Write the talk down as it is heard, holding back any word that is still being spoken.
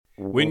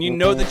When you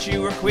know that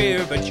you are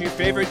queer, but your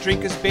favorite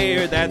drink is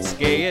beer, that's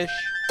gayish.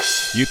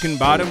 You can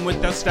bottom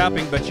without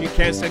stopping, but you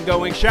can't stand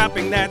going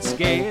shopping, that's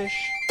gayish.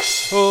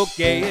 Oh,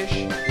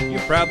 gayish,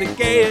 you're probably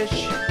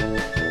gayish.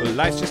 Well,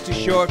 life's just too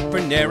short for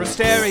narrow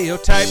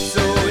stereotypes, so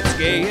it's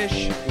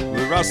gayish.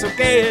 We're also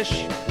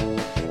gayish.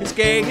 It's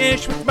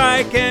Gayish with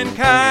Mike and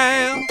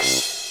Kyle.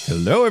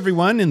 Hello,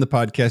 everyone in the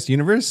podcast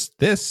universe.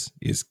 This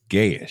is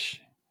Gayish,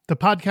 the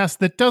podcast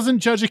that doesn't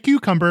judge a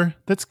cucumber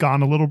that's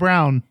gone a little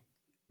brown.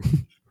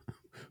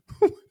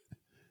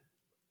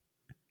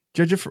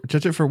 Judge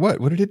it for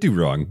what? What did it do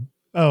wrong?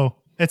 Oh,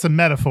 it's a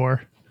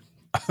metaphor.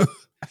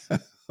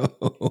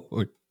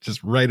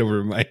 Just right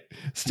over my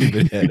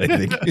stupid head, I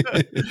think.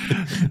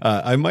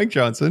 I'm Mike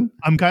Johnson.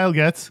 I'm Kyle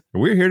Getz.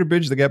 We're here to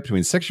bridge the gap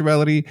between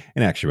sexuality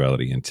and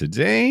actuality. And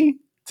today,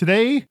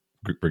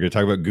 we're going to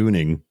talk about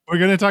gooning. We're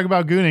going to talk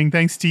about gooning,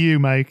 thanks to you,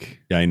 Mike.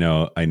 Yeah, I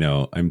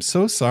know. I'm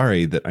so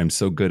sorry that I'm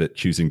so good at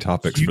choosing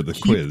topics for the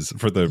quiz,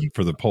 for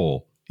the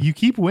poll. You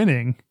keep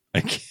winning.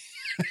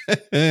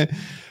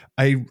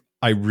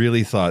 I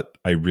really thought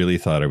I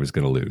was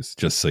going to lose,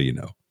 just so you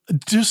know.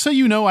 Just so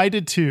you know, I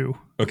did too.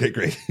 Okay,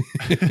 great.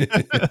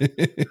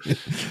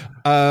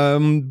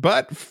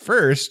 But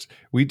first,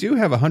 we do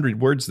have 100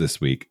 words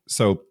this week.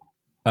 So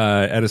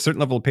at a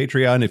certain level of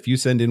Patreon, if you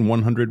send in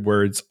 100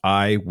 words,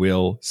 I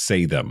will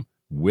say them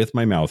with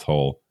my mouth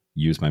hole,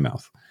 use my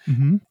mouth.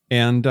 Mm-hmm.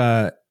 And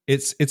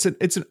it's an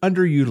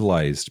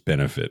underutilized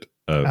benefit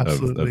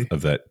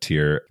of that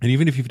tier. And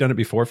even if you've done it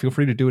before, feel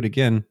free to do it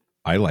again.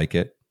 I like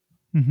it.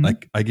 Mm-hmm.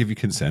 Like, I give you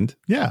consent.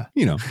 Yeah.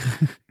 You know.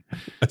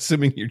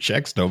 Assuming your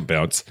checks don't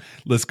bounce,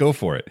 let's go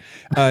for it.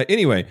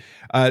 Anyway,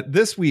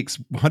 this week's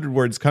 100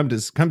 words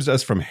comes to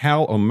us from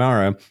Hal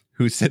O'Mara,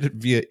 who sent it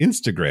via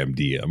Instagram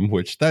DM,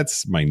 which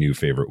that's my new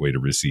favorite way to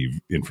receive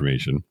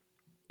information.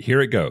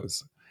 Here it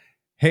goes.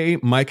 Hey,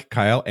 Mike,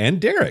 Kyle, and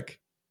Derek.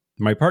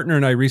 My partner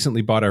and I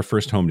recently bought our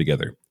first home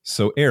together.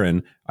 So,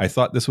 Aaron, I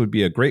thought this would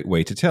be a great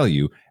way to tell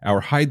you our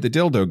Hide the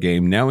Dildo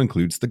game now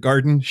includes the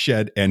garden,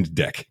 shed, and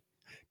deck.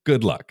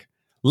 Good luck.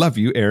 Love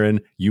you, Aaron.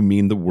 You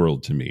mean the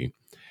world to me.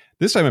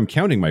 This time I'm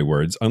counting my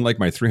words, unlike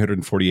my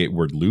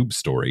 348-word lube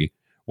story.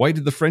 Why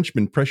did the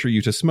Frenchman pressure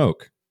you to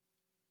smoke?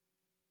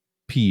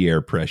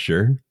 Peer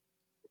pressure.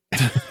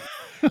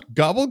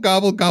 Gobble,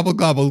 gobble, gobble,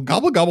 gobble,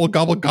 gobble, gobble,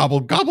 gobble, gobble,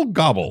 gobble,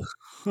 gobble.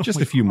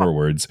 Just a few more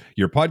words.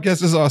 Your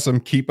podcast is awesome.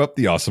 Keep up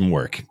the awesome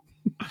work.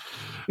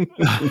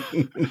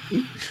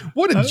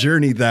 What a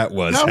journey that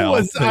was, Hal.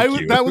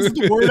 That was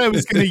the word I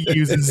was going to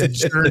use, is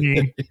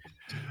journey.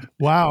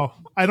 Wow.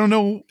 I don't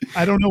know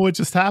what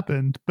just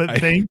happened, but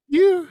thank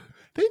you.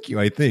 Thank you,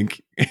 I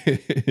think.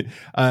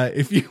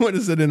 If you want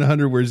to send in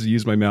 100 words to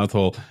use my mouth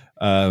hole,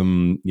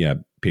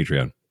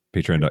 Patreon.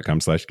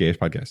 Patreon.com/Gayish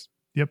podcast.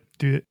 Yep,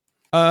 do it.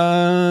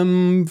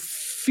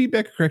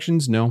 Feedback or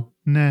corrections? No.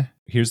 Nah.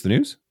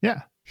 News?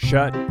 Yeah.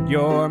 Shut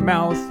your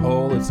mouth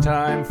hole. It's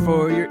time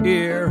for your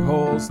ear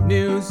holes.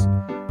 News.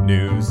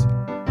 News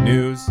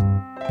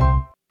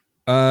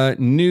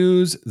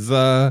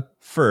the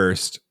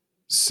first.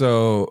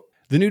 So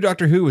the new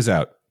Doctor Who was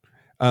out.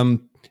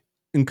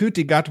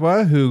 Nkuti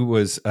Gatwa, who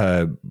was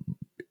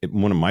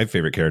one of my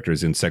favorite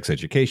characters in Sex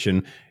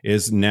Education,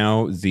 is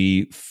now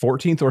the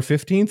 14th or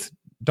 15th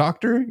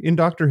Doctor in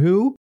Doctor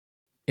Who.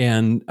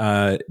 And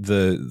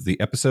the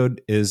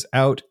episode is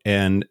out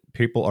and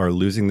people are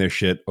losing their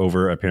shit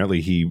over,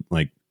 apparently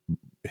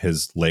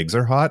his legs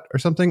are hot or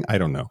something. I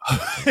don't know.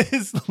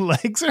 His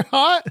legs are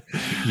hot?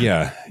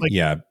 Yeah.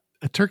 Yeah.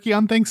 A turkey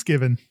on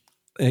Thanksgiving.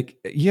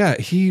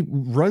 He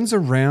runs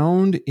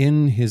around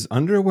in his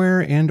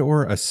underwear and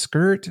or a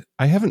skirt.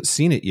 I haven't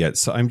seen it yet,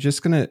 so I'm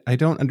just I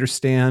don't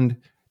understand.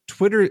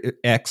 Twitter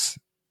X,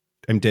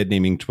 I'm dead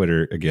naming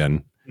Twitter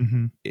again.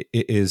 Mm-hmm.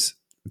 It is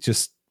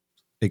just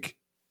like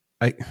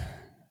I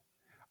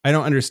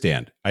don't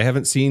understand. I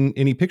haven't seen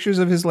any pictures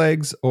of his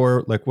legs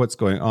or like what's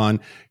going on.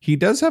 He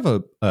does have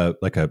a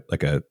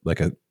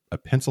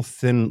pencil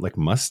thin like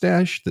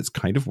mustache that's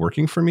kind of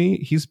working for me.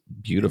 He's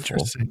beautiful.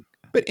 Interesting.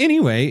 But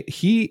anyway,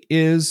 he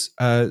is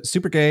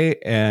super gay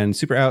and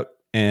super out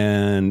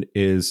and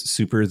is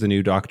super the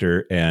new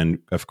Doctor. And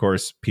of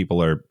course,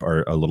 people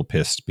are a little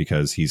pissed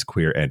because he's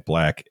queer and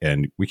black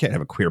and we can't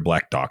have a queer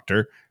black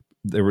Doctor.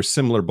 There was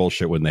similar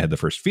bullshit when they had the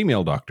first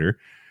female Doctor.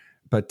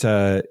 But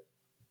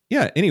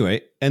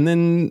anyway. And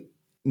then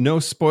no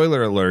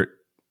spoiler alert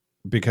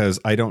because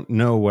I don't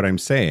know what I'm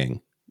saying.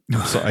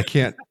 So I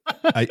can't,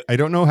 I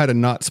don't know how to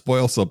not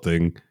spoil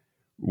something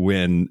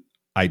when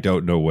I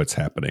don't know what's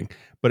happening.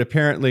 But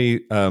apparently,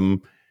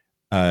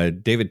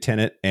 David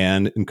Tennant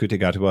and Nkuti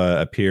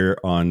Gatwa appear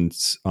on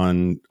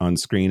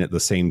screen at the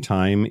same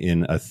time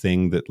in a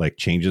thing that like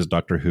changes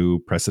Doctor Who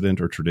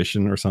precedent or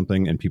tradition or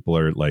something, and people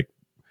are like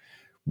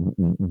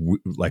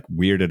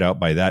weirded out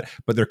by that.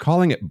 But they're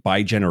calling it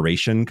by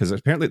generation because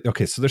apparently,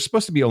 so there's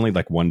supposed to be only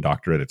like one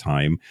Doctor at a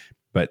time.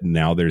 But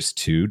now there's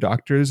two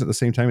Doctors at the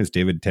same time. It's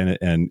David Tennant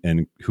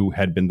and who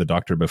had been the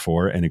Doctor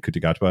before and Nkuti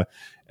Gatwa,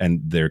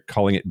 and they're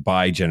calling it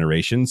by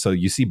generation. So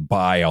you see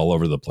 "by" all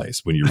over the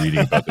place when you're reading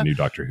about the new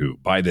Doctor Who.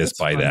 Buy this,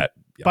 buy that.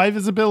 By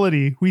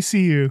visibility, we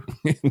see you.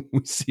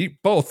 We see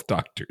both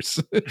doctors.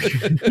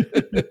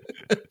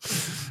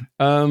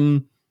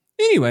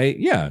 Anyway,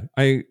 yeah,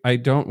 I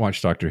don't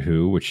watch Doctor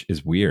Who, which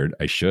is weird.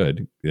 I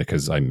should,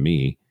 because I'm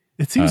me.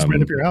 It seems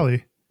right up your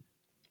alley.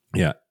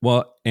 Yeah.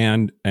 Well,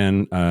 and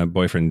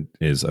boyfriend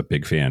is a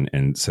big fan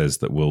and says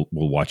that we'll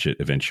watch it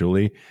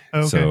eventually.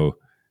 Okay. So,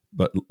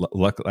 but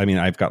luckily, I mean,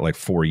 I've got like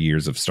 4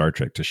 years of Star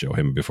Trek to show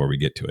him before we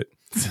get to it.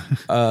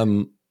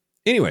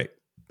 Anyway,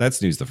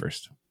 that's news the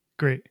first.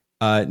 Great.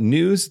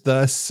 News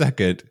the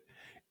second.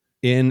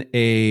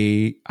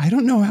 I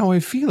don't know how I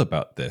feel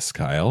about this,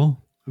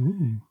 Kyle.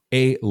 Ooh.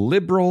 A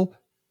liberal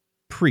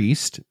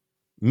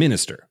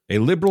minister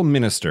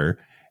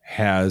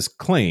has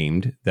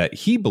claimed that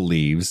he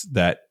believes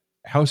that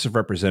House of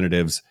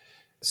Representatives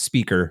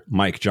Speaker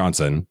Mike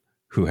Johnson,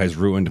 who has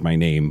ruined my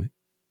name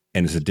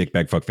and is a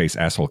dickbag fuckface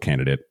asshole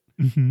candidate,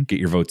 get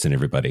your votes in,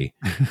 everybody,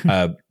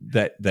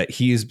 that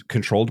he is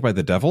controlled by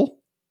the devil.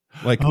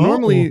 Like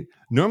normally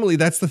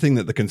that's the thing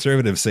that the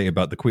conservatives say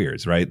about the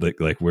queers, right?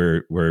 Like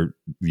we're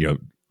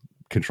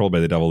controlled by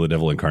the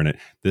devil incarnate.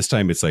 This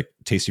time it's like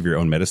taste of your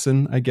own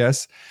medicine, I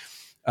guess.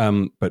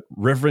 But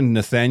Reverend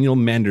Nathaniel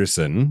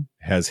Manderson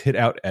has hit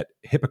out at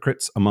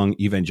hypocrites among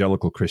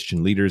evangelical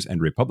Christian leaders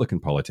and Republican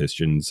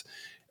politicians.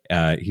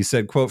 He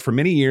said, quote, "For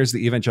many years,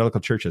 the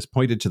evangelical church has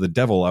pointed to the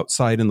devil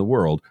outside in the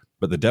world,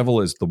 but the devil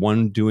is the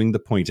one doing the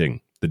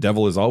pointing. The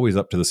devil is always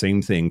up to the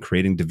same thing,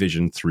 creating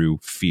division through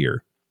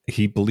fear."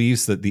 He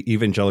believes that the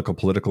evangelical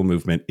political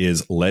movement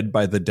is led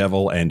by the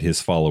devil and his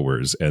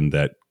followers, and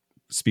that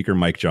Speaker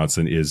Mike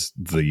Johnson is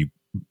the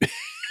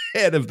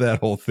head of that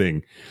whole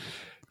thing.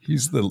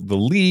 He's the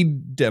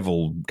lead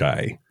devil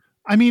guy.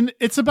 I mean,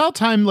 it's about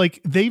time.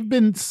 Like, they've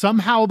been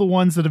somehow the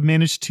ones that have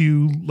managed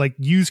to like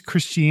use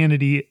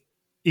Christianity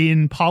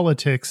in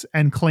politics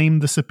and claim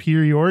the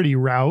superiority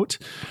route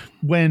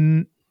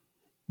when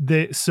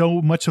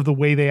so much of the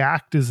way they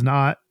act is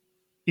not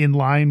in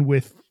line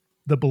with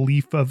the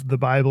belief of the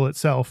Bible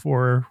itself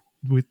or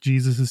with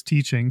Jesus's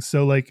teaching.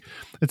 So like,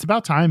 it's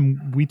about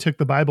time we took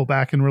the Bible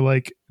back and we're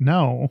like,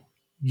 no,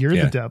 you're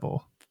the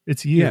devil.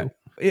 It's you. Yeah.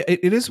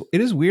 It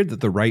is weird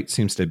that the right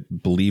seems to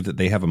believe that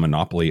they have a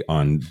monopoly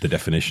on the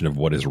definition of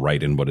what is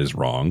right and what is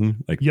wrong.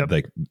 Like,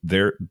 like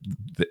they're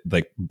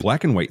like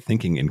black and white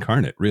thinking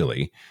incarnate,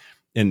 really.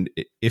 And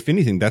if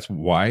anything, that's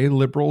why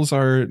liberals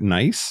are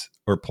nice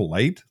or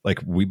polite. Like,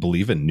 we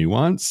believe in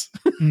nuance.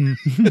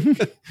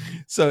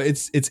 So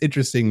it's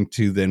interesting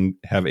to then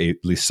have a at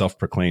least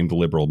self-proclaimed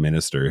liberal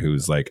minister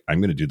who's like, I'm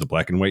going to do the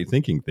black and white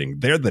thinking thing.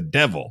 They're the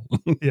devil.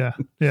 Yeah.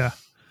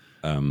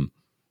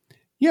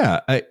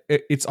 Yeah,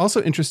 it's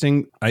also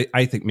interesting.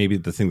 I think maybe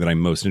the thing that I'm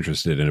most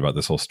interested in about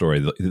this whole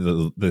story,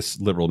 this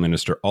liberal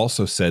minister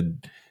also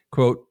said,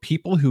 quote,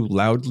 "People who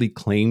loudly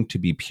claim to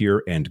be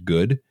pure and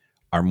good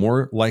are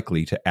more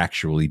likely to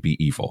actually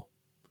be evil."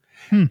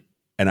 And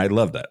I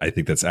love that. I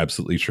think that's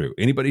absolutely true.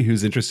 Anybody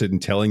who's interested in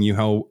telling you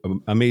how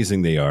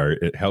amazing they are,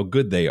 how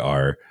good they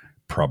are,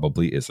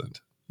 probably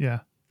isn't. Yeah,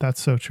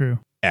 that's so true.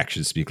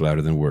 Actions speak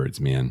louder than words,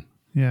 man.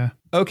 Yeah.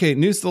 Okay,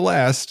 news the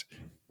last.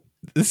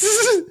 This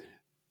is...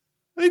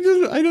 I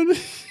don't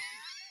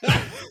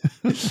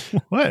know.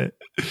 What?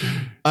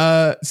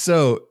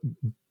 So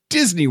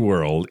Disney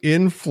World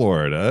in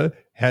Florida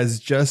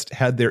has just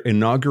had their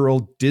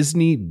inaugural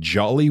Disney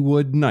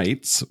Jollywood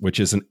Nights,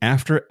 which is an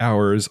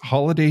after-hours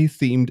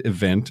holiday-themed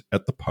event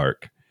at the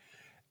park.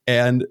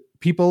 And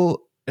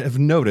people have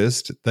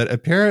noticed that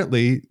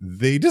apparently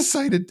they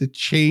decided to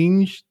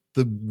change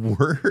the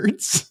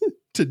words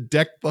to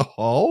Deck the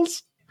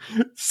Halls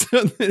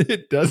so that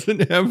it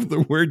doesn't have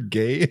the word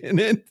gay in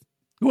it.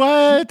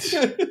 What?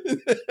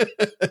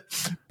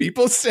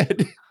 People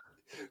said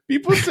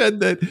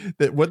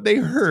that what they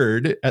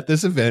heard at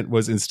this event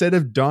was, instead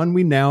of "Don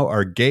we now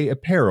our gay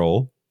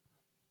apparel,"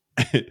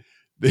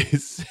 they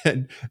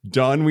said,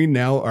 "Don we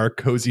now our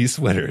cozy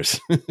sweaters."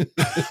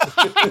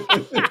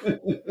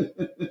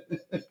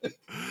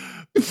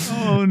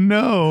 Oh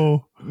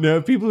no.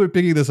 No, people are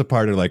picking this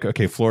apart and like,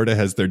 okay, Florida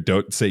has their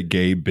 "Don't Say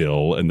Gay"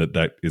 bill, and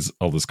that is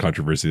all this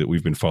controversy that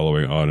we've been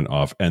following on and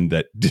off, and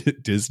that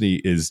Disney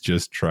is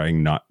just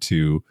trying not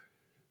to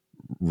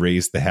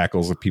raise the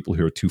hackles of people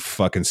who are too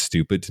fucking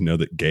stupid to know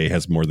that gay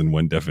has more than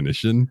one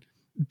definition.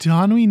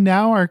 Don we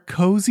now our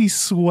cozy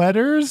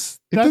sweaters?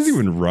 It doesn't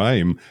even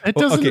rhyme. It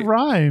doesn't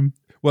rhyme.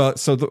 Well,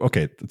 so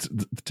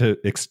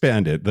to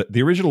expand it,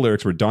 the original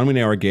lyrics were "Don we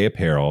now our gay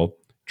apparel,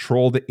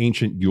 troll the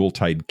ancient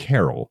Yuletide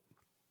carol."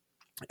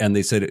 And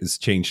they said it is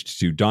changed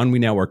to "Don we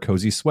now our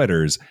cozy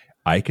sweaters,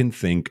 I can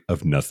think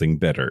of nothing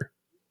better."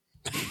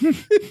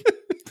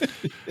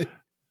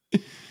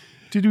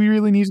 Did we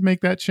really need to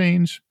make that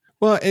change?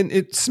 Well, and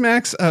it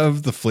smacks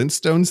of the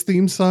Flintstones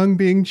theme song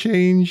being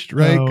changed,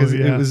 right? Because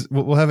it was,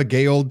 we'll have a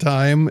gay old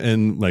time,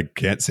 and like,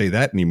 can't say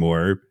that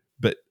anymore.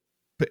 But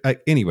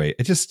anyway,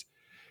 it just,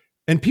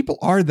 and people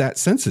are that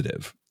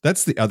sensitive.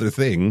 That's the other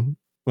thing.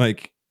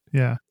 Like,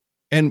 yeah.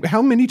 And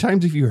how many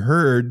times have you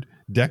heard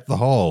 "Deck the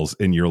Halls"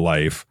 in your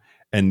life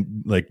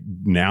and like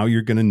now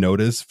you're going to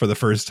notice for the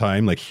first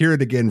time, like hear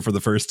it again for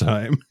the first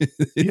time.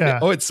 Yeah.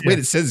 Wait,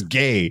 it says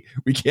gay.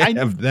 We can't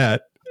have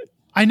that.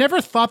 I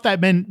never thought that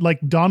meant like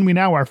Don We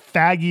Now are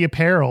faggy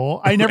apparel.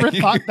 I never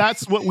thought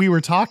that's what we were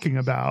talking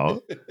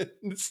about.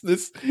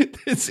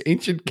 This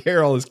ancient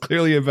carol is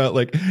clearly about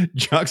like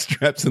jock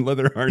straps and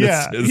leather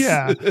harnesses.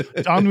 Yeah.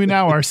 Don We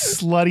Now are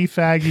slutty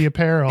faggy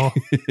apparel.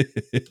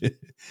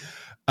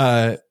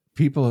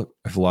 People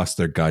have lost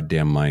their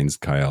goddamn minds,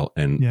 Kyle,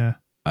 and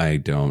I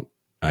don't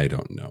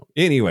know.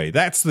 Anyway,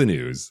 that's the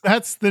news.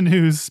 That's the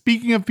news.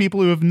 Speaking of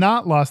people who have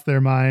not lost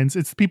their minds,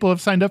 it's the people who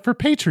have signed up for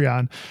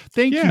Patreon.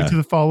 Thank you to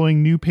the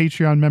following new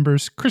Patreon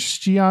members: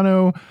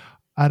 Cristiano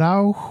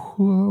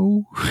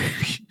Araujo.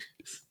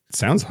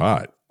 Sounds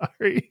hot.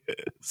 Sorry.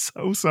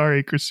 So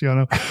sorry,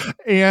 Cristiano.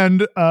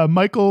 And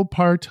Michael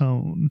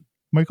Parton.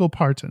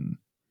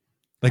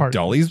 Like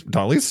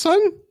Dolly's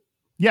son?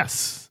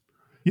 Yes.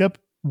 Yep.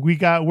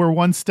 We're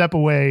one step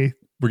away.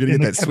 We're going to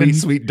get that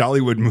sweet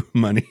Dollywood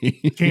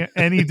money.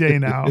 Any day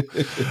now.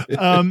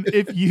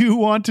 If you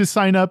want to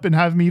sign up and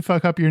have me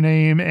fuck up your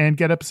name and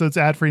get episodes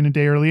ad-free and a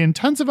day early and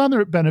tons of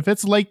other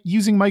benefits like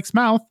using Mike's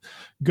mouth,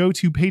 go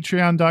to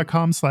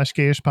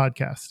patreon.com/Gayish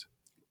podcast.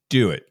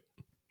 Do it.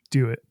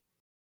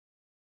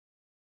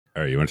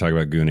 All right. You want to talk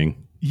about gooning?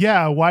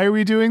 Yeah. Why are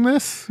we doing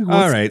this?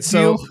 All right.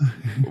 So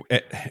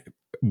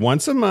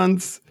once a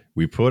month,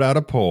 we put out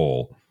a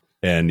poll.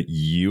 And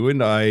you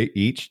and I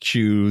each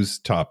choose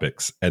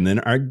topics, and then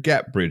our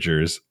gap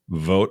bridgers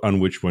vote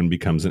on which one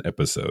becomes an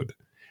episode.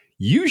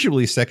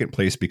 Usually second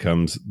place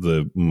becomes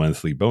the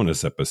monthly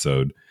bonus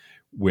episode,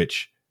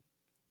 which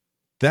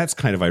that's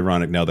kind of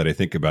ironic now that I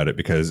think about it,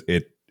 because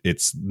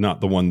it's not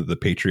the one that the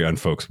Patreon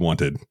folks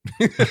wanted.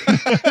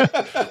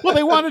 Well,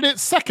 they wanted it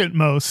second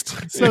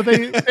most, so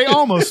they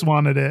almost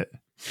wanted it.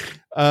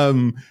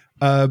 But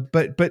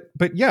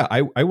yeah,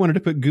 I wanted to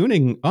put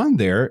gooning on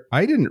there.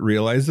 I didn't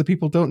realize that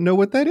people don't know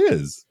what that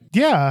is.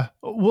 Yeah.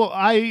 Well,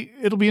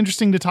 it'll be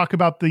interesting to talk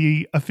about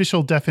the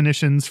official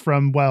definitions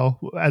from,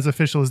 as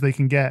official as they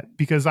can get,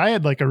 because I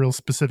had like a real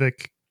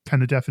specific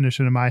kind of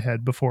definition in my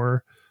head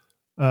before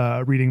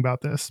reading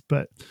about this.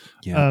 But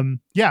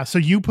so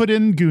you put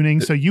in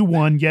gooning, so you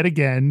won yet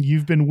again.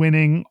 You've been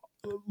winning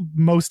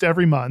most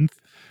every month.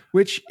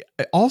 Which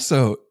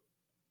also,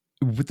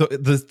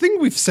 the thing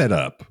we've set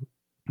up,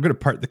 I'm going to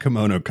part the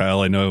kimono, Kyle.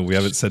 I know we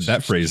haven't said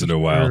that phrase in a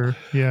while.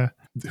 Yeah.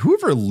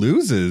 Whoever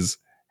loses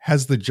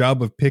has the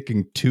job of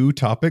picking 2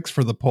 topics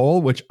for the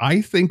poll, which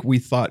I think we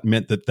thought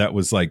meant that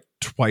was like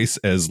twice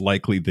as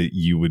likely that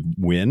you would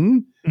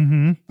win.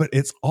 Mm-hmm. But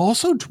it's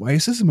also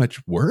twice as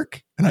much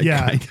work. And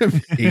I kind of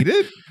hate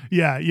it.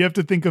 Yeah. You have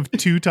to think of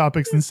 2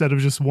 topics instead of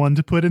just one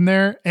to put in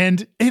there.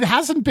 And it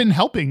hasn't been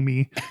helping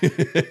me.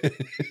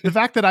 The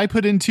fact that I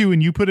put in 2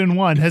 and you put in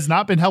 1 has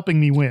not been helping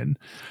me win.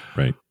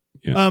 Right.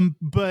 Yeah.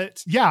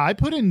 But yeah, I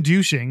put in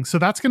douching. So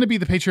that's going to be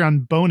the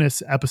Patreon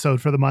bonus episode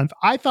for the month.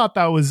 I thought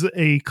that was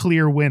a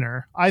clear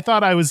winner. I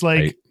thought I was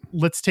like,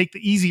 let's take the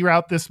easy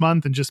route this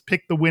month and just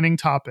pick the winning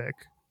topic.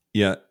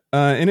 Yeah.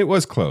 And it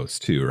was close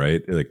too,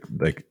 right?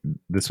 Like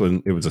this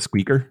one, it was a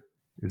squeaker.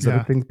 Is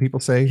that a thing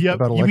people say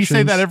about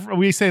elections?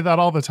 We say that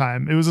all the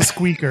time. It was a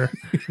squeaker.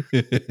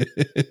 Yeah.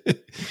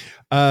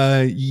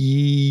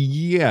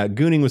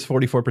 Gooning was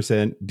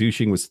 44%.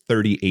 Douching was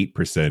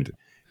 38%.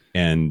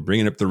 And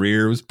bringing up the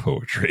rear was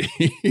poetry.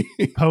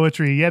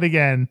 Poetry yet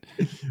again.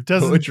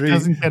 Doesn't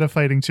get a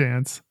fighting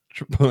chance.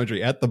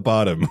 Poetry at the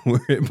bottom where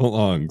it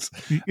belongs.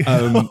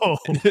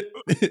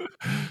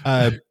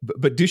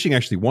 But douching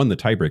actually won the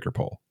tiebreaker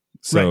poll.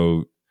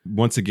 So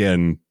once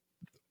again,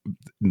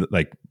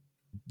 like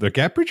the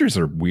gap bridgers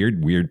are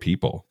weird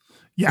people.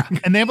 Yeah,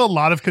 and they have a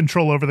lot of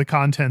control over the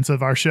contents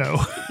of our show.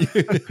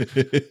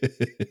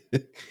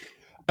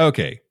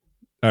 Okay.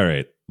 All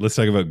right. Let's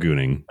talk about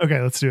gooning. Okay,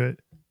 let's do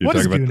it. What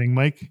is gooning,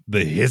 Mike?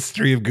 The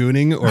history of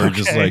gooning, or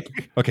just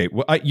like, okay,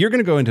 well, you're going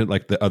to go into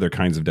like the other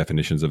kinds of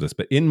definitions of this,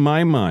 but in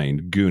my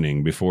mind,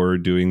 gooning, before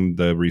doing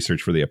the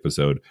research for the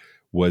episode,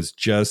 was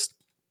just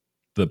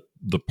the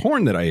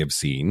porn that I have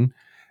seen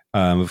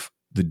of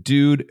the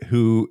dude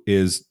who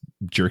is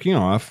jerking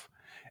off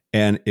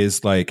and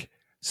is like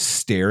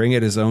staring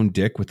at his own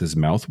dick with his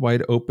mouth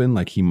wide open,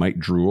 like he might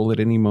drool at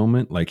any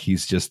moment, like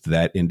he's just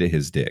that into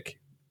his dick,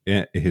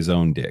 his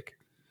own dick,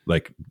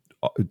 like.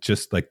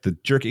 Just like the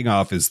jerking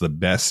off is the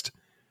best.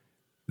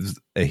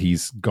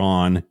 He's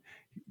gone.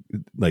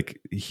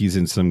 Like he's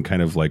in some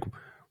kind of like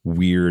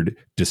weird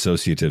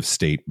dissociative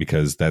state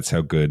because that's how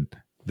good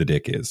the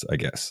dick is, I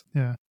guess.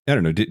 Yeah. I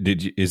don't know.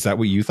 Did you, is that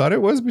what you thought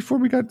it was before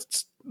we got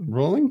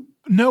rolling?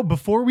 No,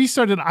 before we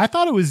started, I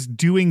thought it was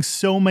doing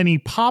so many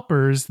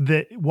poppers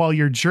that while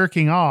you're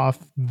jerking off,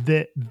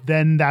 that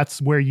then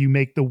that's where you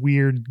make the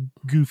weird,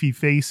 goofy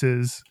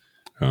faces.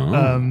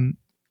 Oh.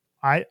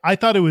 I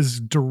thought it was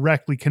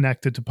directly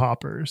connected to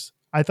poppers.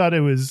 I thought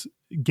it was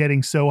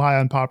getting so high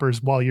on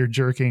poppers while you're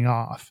jerking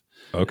off.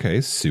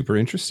 Okay, super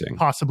interesting.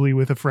 Possibly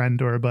with a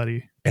friend or a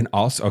buddy. And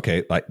also,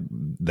 okay, like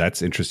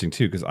that's interesting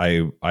too, because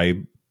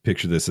I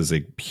picture this as a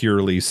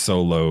purely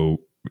solo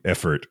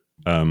effort.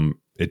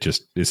 it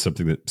just is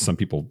something that some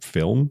people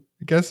film,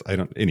 I guess. I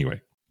don't.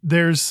 Anyway,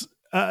 there's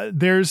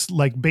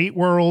like Bait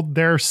World.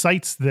 There are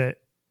sites that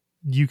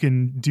you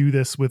can do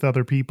this with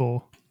other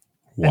people.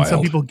 wild. And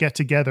some people get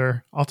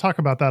together. I'll talk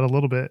about that a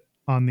little bit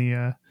on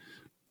the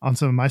on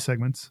some of my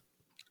segments.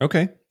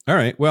 Okay. All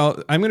right.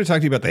 Well, I'm going to talk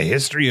to you about the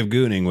history of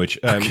gooning, which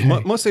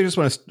mostly I just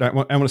want to. I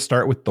want to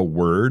start with the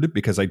word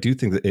because I do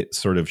think that it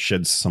sort of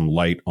sheds some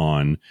light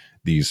on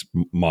these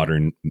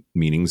modern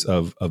meanings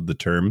of the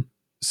term.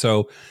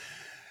 So,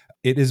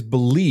 it is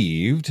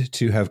believed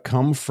to have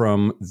come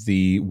from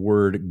the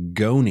word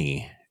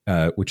gony,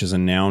 which is a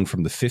noun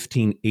from the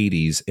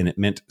 1580s, and it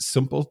meant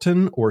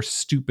simpleton or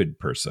stupid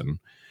person.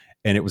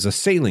 And it was a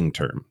sailing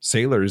term.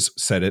 Sailors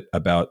said it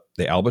about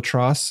the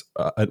albatross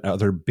and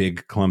other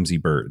big, clumsy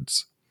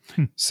birds.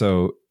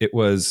 So it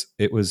was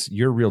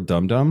you're real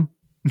dum-dum,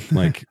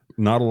 like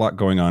not a lot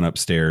going on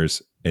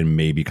upstairs and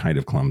maybe kind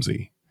of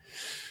clumsy.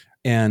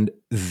 And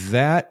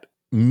that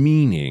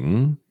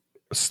meaning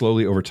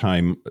slowly over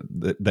time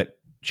that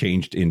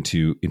changed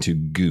into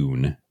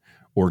goon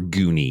or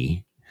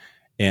goonie.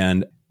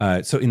 And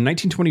so in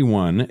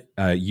 1921,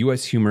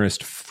 U.S.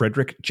 humorist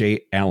Frederick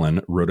J.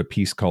 Allen wrote a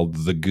piece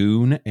called The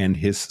Goon and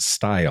His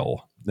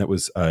Style. That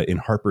was in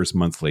Harper's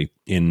Monthly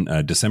in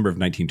December of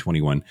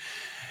 1921.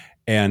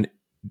 And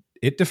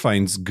it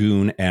defines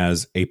goon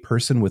as a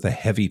person with a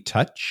heavy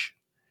touch,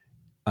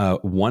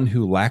 one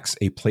who lacks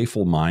a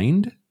playful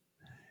mind.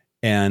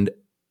 And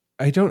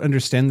I don't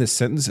understand this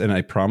sentence, and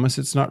I promise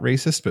it's not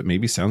racist, but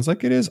maybe sounds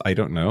like it is. I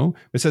don't know.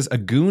 It says a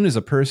goon is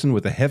a person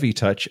with a heavy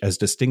touch as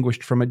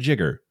distinguished from a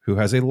jigger who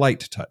has a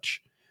light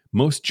touch.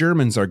 Most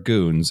Germans are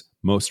goons,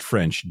 most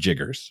French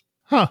jiggers.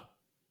 Huh.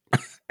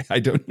 I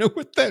don't know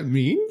what that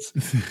means.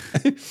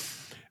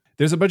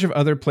 There's a bunch of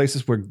other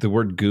places where the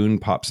word goon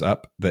pops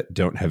up that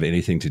don't have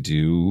anything to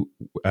do.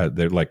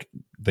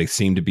 They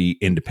seem to be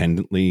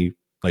independently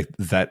like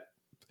that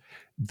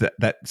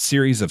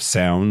series of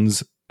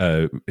sounds.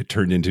 It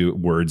turned into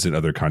words in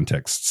other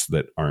contexts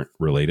that aren't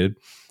related.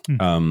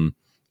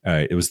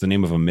 It was the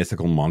name of a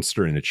mythical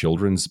monster in a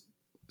children's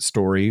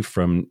story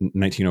from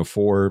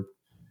 1904.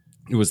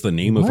 It was the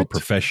name of a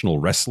professional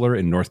wrestler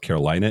in North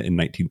Carolina in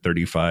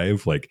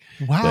 1935.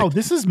 Wow,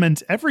 this has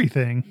meant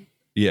everything.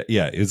 Yeah.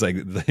 It's like,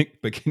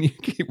 but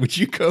would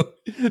you go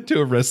to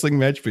a wrestling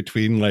match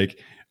between I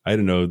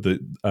don't know,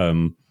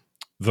 the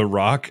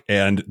Rock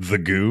and the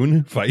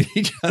Goon fight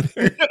each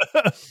other?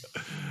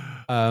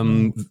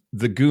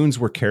 The Goons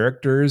were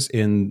characters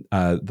in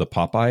the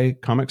Popeye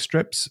comic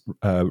strips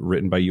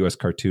written by U.S.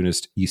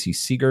 cartoonist E.C.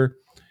 Seeger.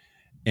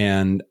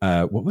 And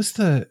what was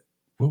the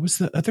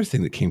other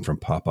thing that came from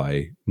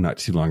Popeye not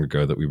too long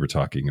ago that we were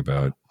talking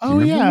about? Oh,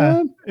 yeah.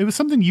 That? It was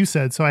something you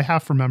said, so I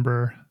half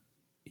remember.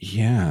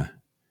 Yeah.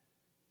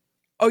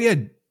 Oh, yeah.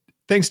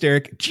 Thanks,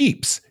 Derek.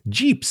 Jeeps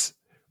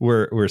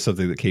were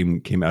something that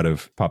came out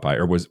of Popeye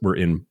or were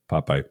in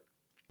Popeye.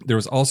 There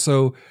was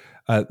also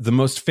the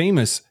most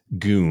famous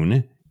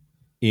goon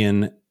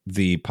in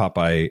the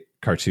Popeye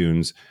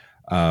cartoons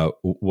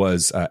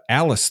was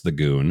Alice the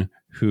Goon,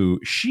 who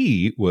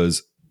she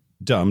was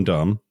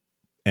dumb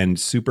and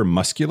super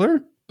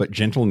muscular, but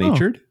gentle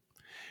natured.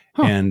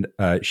 Oh. Huh. And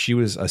she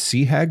was a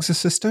sea hag's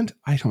assistant.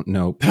 I don't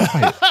know.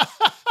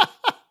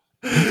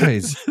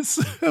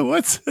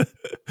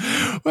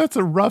 What's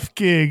a rough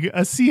gig?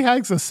 A sea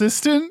hag's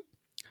assistant?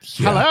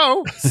 Yeah.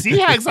 Hello, sea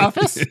hag's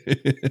office.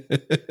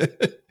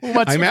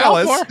 I'm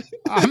Alice. For?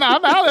 I'm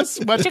Alice.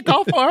 What you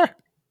call for?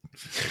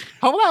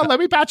 Hold on, let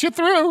me patch you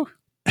through.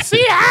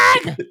 Sea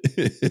hag,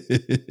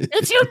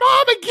 it's your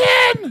mom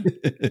again.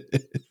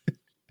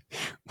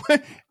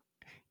 What?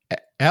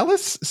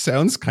 Alice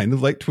sounds kind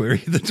of like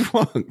Twirry the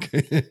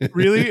Twonk.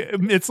 Really?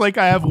 It's like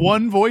I have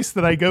one voice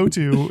that I go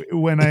to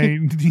when I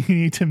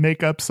need to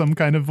make up some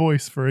kind of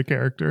voice for a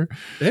character.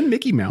 And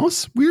Mickey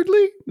Mouse,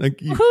 weirdly.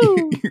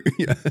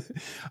 Yeah.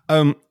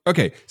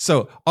 Okay,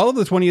 so all of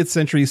the 20th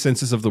century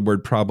senses of the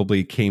word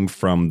probably came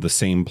from the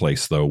same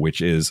place, though, which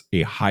is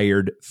a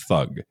hired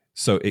thug.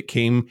 So it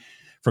came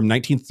from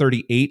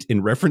 1938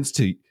 in reference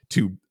to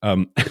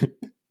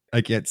I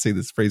can't say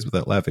this phrase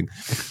without laughing.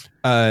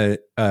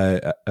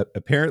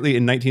 Apparently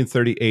in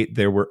 1938,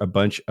 there were a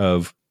bunch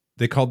of,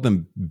 they called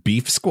them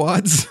beef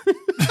squads.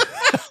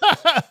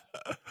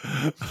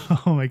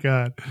 Oh my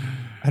God.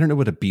 I don't know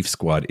what a beef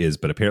squad is,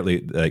 but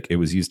apparently it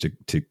was used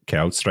to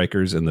cow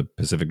strikers in the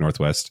Pacific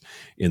Northwest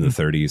in the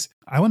 30s.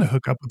 I want to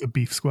hook up with a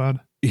beef squad.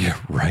 Yeah,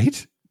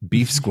 right?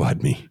 Beef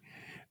squad me.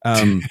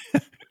 By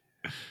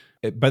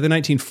the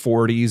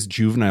 1940s,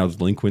 juvenile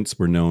delinquents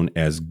were known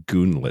as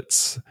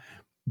goonlets.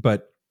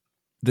 But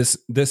this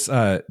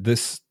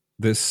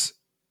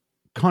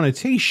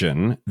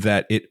connotation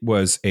that it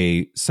was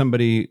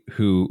somebody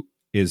who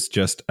is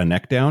just a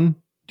neck down.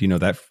 Do you know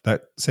that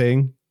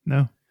saying?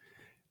 No.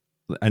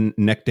 A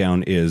neck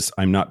down is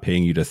I'm not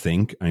paying you to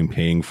think. I'm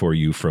paying for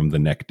you from the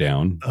neck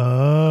down.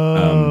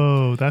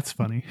 Oh, that's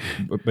funny.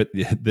 But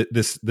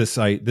this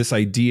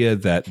idea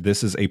that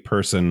this is a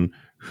person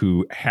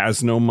who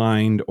has no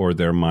mind or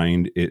their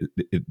mind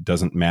it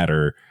doesn't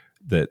matter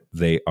that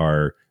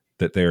they're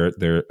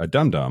a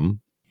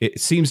dum-dum. it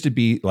seems to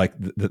be like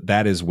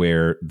that is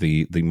where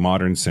the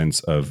modern sense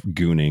of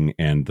gooning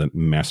and the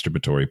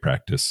masturbatory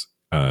practice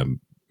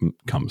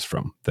comes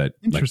from. That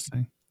interesting.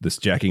 Like, this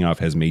jacking off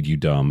has made you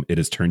dumb. It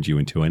has turned you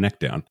into a neck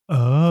down.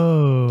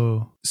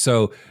 Oh,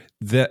 so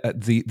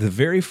the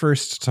very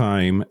first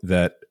time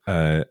that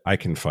I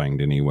can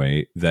find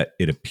anyway that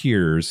it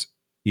appears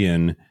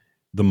in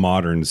the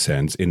modern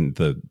sense, in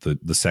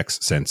the sex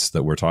sense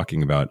that we're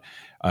talking about,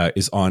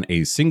 is on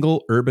a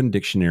single Urban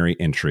Dictionary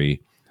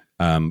entry,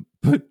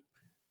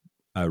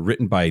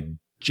 written by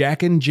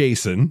Jack and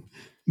Jason.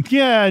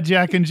 Yeah,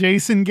 Jack and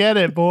Jason, get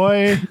it,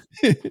 boy.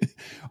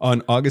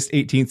 On August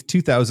 18th,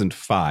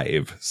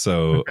 2005.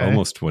 So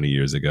almost 20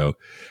 years ago.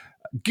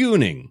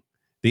 Gooning,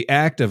 the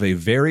act of a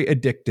very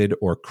addicted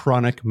or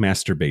chronic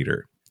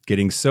masturbator,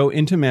 getting so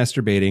into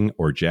masturbating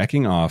or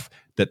jacking off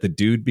that the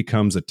dude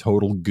becomes a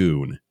total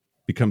goon,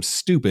 becomes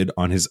stupid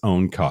on his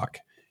own cock,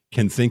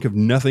 can think of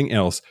nothing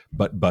else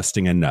but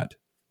busting a nut.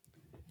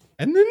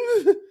 And then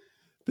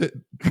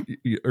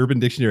the Urban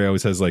Dictionary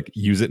always has like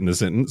use it in a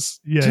sentence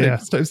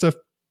type stuff.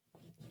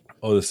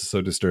 Oh, this is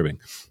so disturbing.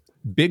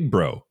 Big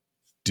bro.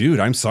 Dude,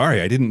 I'm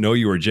sorry. I didn't know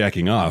you were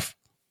jacking off.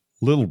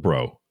 Little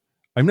bro.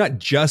 I'm not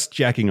just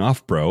jacking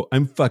off, bro.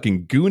 I'm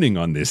fucking gooning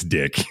on this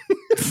dick.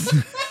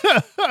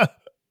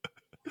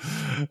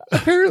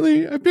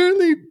 apparently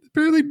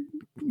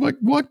like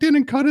walked in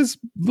and caught his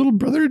little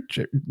brother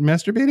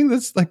masturbating.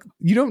 That's like,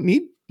 you don't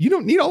need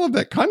all of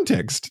that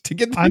context to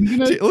get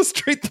to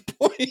illustrate the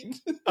point.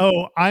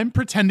 Oh, I'm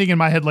pretending in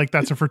my head like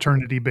that's a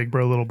fraternity, big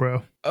bro, little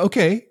bro.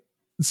 Okay.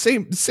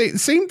 Same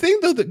thing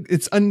though, that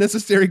it's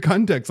unnecessary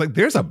context. Like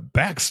there's a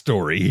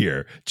backstory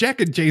here. Jack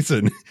and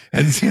Jason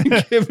has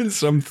given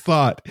some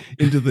thought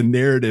into the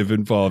narrative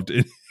involved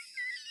in.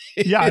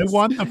 Yeah, I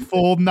want the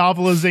full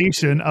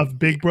novelization of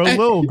Big Bro,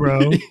 Little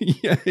Bro.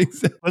 Yeah,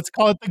 exactly. Let's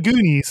call it the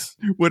Goonies.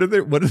 What are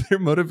their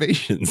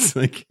motivations?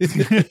 Like,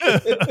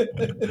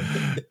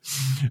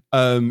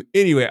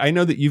 anyway, I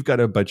know that you've got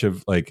a bunch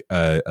of like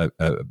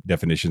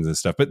definitions and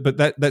stuff, but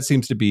that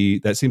seems to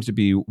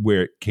be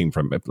where it came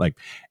from. Like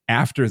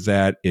after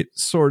that, it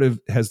sort of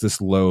has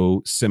this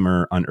low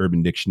simmer on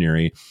Urban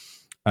Dictionary.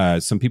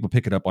 Some people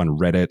pick it up on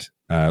Reddit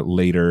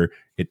later.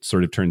 It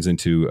sort of turns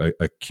into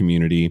a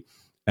community.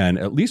 And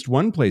at least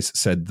one place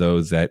said,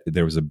 though, that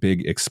there was a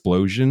big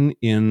explosion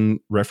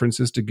in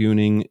references to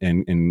gooning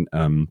and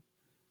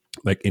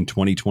like in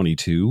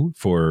 2022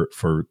 for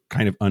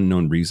kind of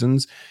unknown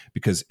reasons,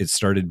 because it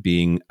started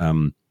being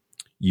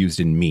used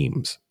in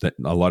memes. That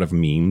a lot of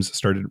memes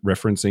started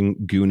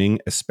referencing gooning,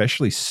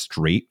 especially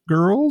straight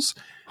girls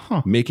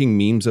making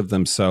memes of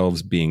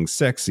themselves being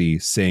sexy,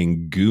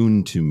 saying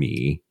 "goon to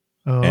me."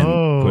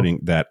 And putting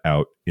that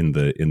out in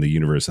the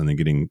universe and then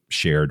getting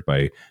shared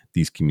by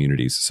these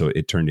communities. So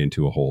it turned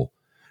into a whole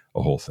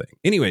thing.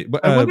 Anyway,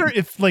 I wonder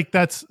if like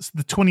that's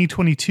the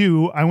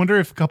 2022. I wonder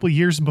if a couple of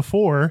years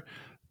before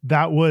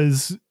that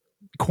was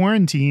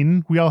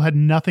quarantine. We all had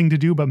nothing to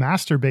do but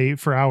masturbate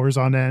for hours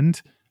on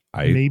end.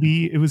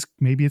 Maybe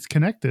it's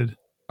connected.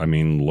 I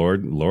mean,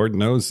 Lord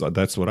knows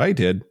that's what I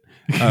did.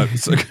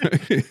 So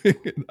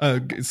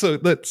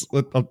that's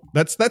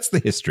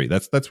the history.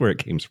 That's where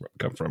it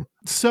come from.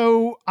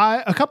 So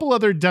a couple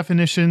other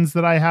definitions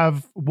that I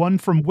have. One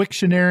from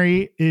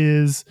Wiktionary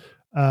is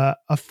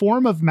a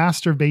form of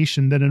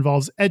masturbation that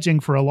involves edging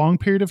for a long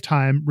period of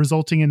time,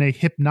 resulting in a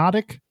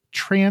hypnotic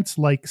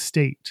trance-like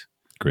state.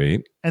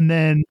 Great. And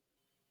then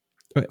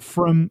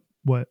from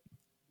what?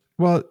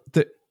 Well,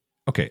 the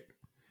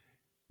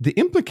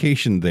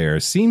implication there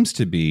seems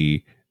to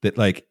be that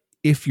like,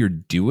 if you're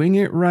doing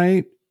it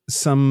right,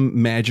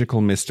 some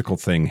magical, mystical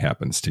thing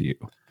happens to you.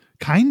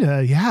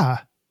 Kinda, yeah.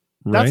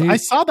 Right? I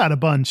saw that a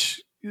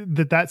bunch.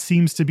 That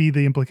seems to be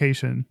the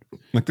implication.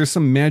 Like there's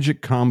some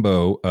magic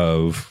combo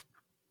of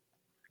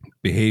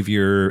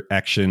behavior,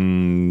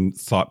 action,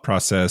 thought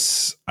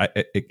process.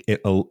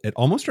 It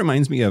almost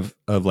reminds me of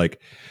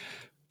like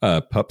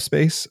Pup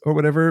Space or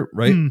whatever,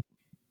 right?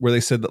 Where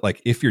they said that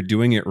like if you're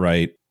doing it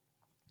right,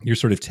 you're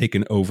sort of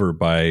taken over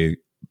by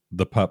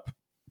the pup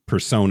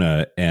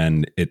persona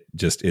and it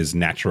just is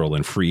natural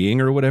and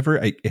freeing or whatever.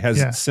 It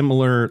has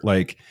similar,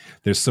 like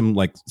there's some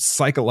like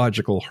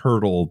psychological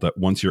hurdle that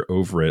once you're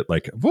over it,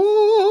 like,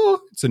 whoa,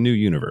 it's a new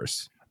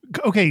universe.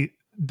 Okay.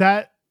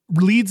 That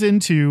leads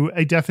into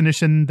a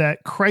definition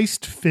that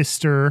Christ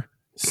Fister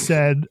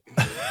said.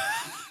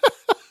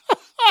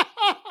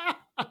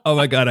 Oh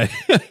my God.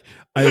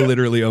 I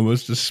literally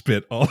almost just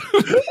spit all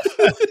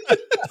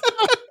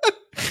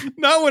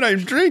Not when I'm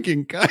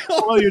drinking, Kyle.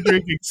 While you're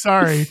drinking.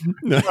 Sorry.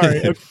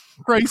 Sorry.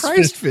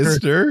 Christ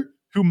Fister,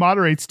 who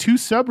moderates 2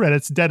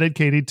 subreddits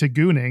dedicated to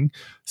gooning,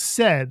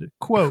 said,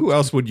 quote, who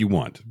else would you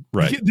want?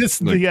 Right.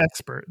 This is the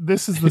expert.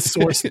 This is the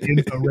source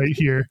info right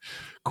here.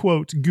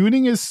 Quote,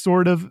 gooning is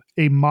sort of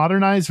a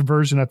modernized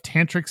version of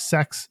tantric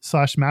sex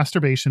 /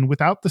 masturbation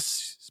without the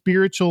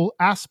spiritual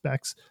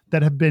aspects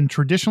that have been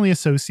traditionally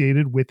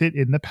associated with it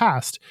in the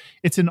past.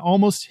 It's an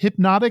almost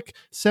hypnotic,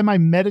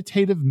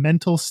 semi-meditative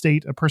mental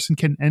state a person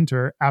can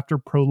enter after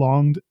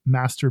prolonged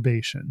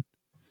masturbation.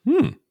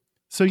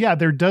 So yeah,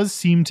 there does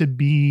seem to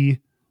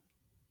be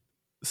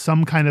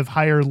some kind of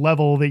higher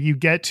level that you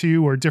get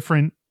to, or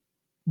different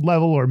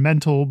level or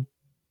mental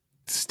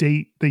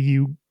state that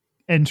you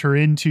enter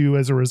into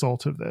as a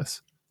result of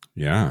this.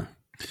 Yeah.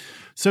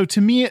 So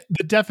to me,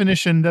 the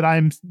definition that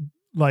I'm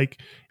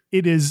like,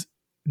 it is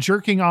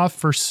jerking off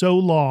for so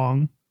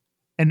long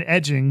and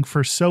edging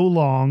for so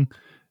long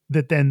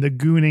that then the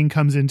gooning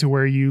comes into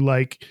where you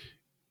like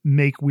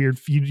make weird,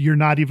 you're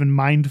not even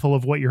mindful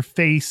of what your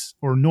face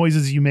or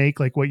noises you make,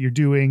 like what you're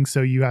doing.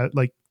 So you have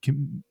like,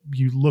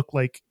 you look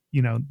like,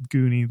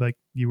 goony, like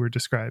you were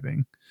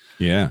describing.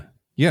 Yeah.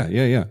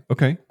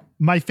 Okay.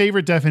 My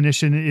favorite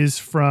definition is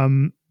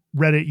from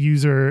Reddit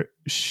user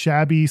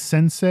Shabby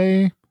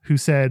Sensei, who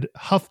said,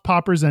 huff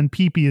poppers and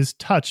pee-pee is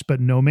touch, but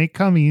no make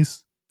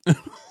cummies.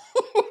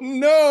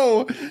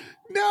 No.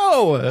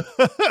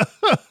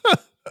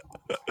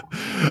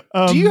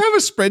 Do you have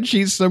a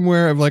spreadsheet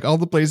somewhere of like all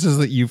the places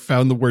that you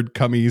found the word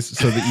cummies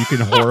so that you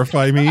can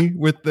horrify me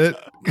with it?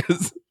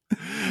 Because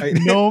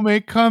no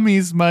make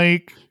cummies,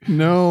 Mike.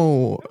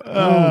 No.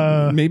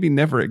 Maybe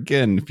never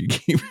again if you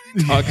keep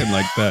talking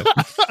like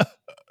that.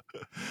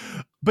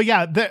 But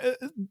yeah,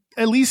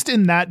 at least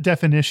in that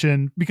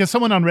definition, because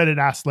someone on Reddit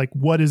asked, like,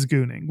 what is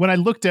gooning? When I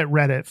looked at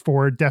Reddit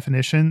for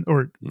definition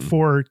or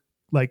for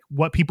like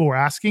what people were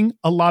asking,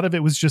 a lot of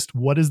it was just,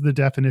 what is the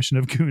definition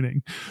of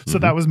gooning? So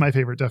that was my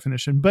favorite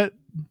definition. But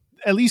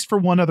at least for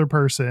one other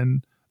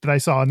person that I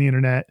saw on the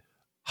internet,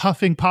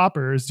 huffing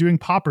poppers, doing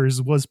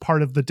poppers was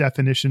part of the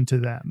definition to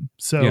them.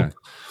 So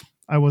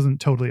I wasn't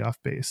totally off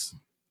base.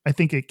 I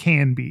think it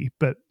can be,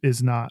 but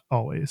is not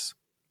always.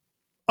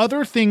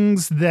 Other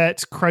things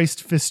that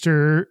Christ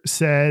Fister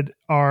said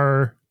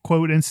are,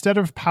 quote, instead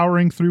of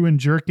powering through and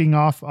jerking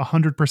off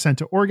 100%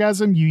 to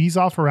orgasm, you ease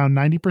off around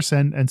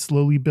 90% and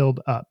slowly build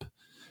up.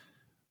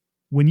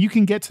 When you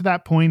can get to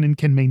that point and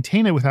can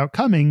maintain it without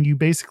coming, you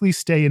basically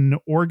stay in an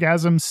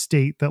orgasm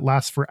state that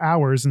lasts for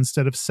hours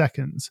instead of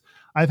seconds.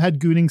 I've had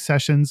gooning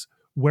sessions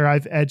where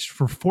I've edged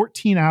for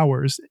 14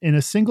 hours in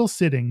a single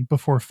sitting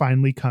before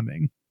finally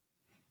coming.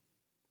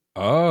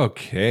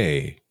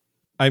 Okay.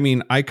 I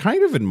mean, I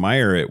kind of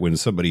admire it when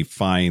somebody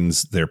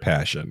finds their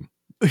passion.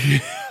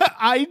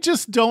 I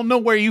just don't know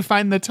where you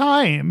find the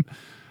time.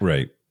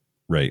 Right.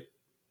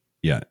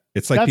 Yeah.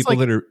 It's like people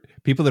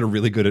that are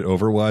really good at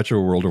Overwatch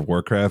or World of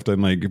Warcraft.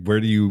 I'm like, where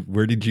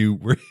did you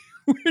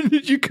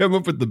come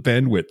up with the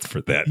bandwidth for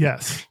that?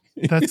 Yes.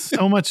 That's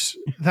so much.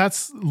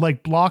 That's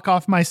like block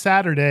off my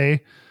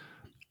Saturday,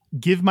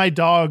 give my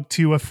dog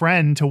to a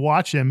friend to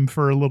watch him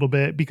for a little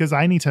bit because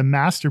I need to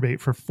masturbate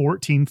for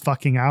 14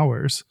 fucking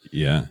hours.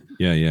 Yeah.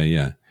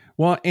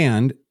 Well,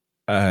 and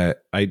I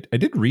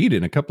did read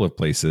in a couple of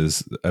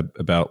places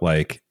about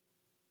like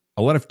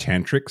a lot of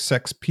tantric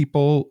sex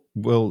people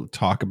will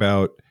talk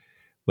about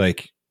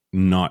like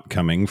not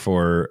coming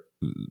for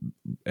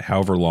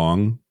however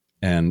long.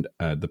 And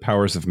the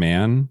Powers of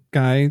Man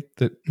guy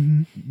that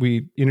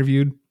we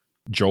interviewed,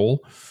 Joel,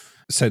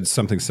 said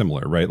something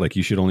similar, right? Like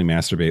you should only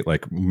masturbate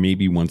like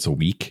maybe once a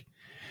week.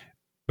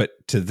 But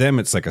to them,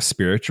 it's like a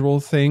spiritual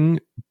thing.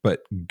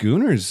 But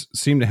Gooners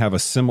seem to have a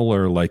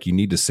similar, like you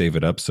need to save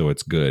it up so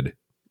it's good,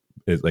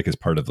 like as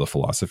part of the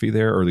philosophy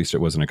there, or at least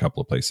it was in a couple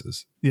of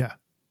places. Yeah,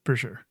 for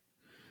sure.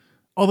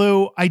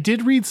 Although I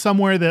did read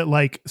somewhere that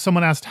like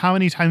someone asked, how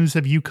many times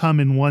have you come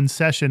in one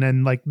session?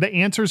 And like the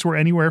answers were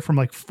anywhere from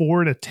like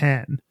 4 to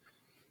 10.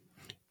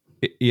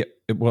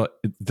 Well,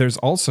 there's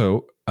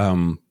also, I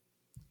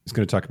was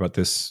going to talk about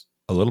this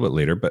a little bit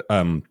later, but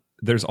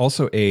there's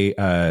also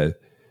a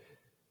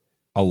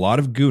lot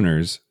of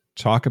Gooners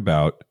talk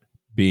about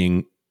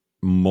being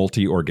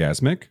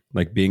multi-orgasmic,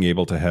 like being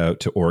able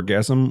to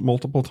orgasm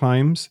multiple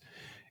times.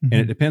 Mm-hmm.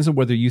 And it depends on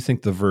whether you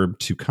think the verb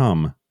to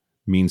come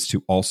means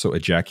to also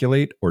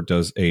ejaculate, or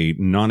does a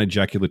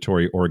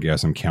non-ejaculatory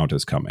orgasm count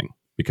as coming?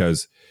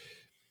 Because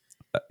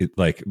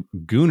like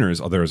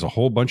Gooners, there's a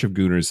whole bunch of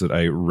Gooners that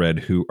I read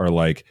who are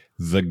like,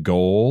 the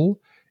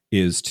goal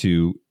is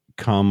to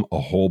come a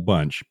whole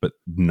bunch, but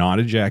not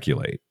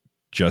ejaculate,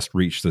 just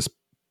reach this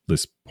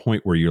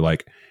point where you're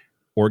like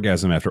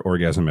orgasm after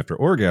orgasm after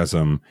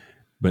orgasm,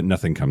 but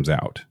nothing comes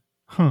out.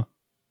 Huh.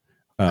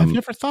 I've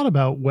never thought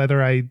about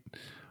whether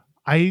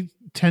I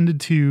tended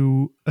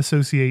to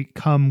associate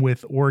come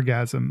with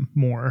orgasm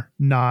more,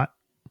 not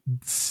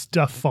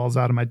stuff falls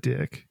out of my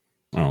dick.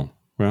 Oh,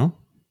 well,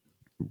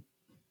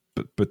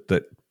 but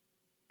that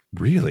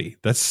really,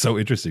 that's so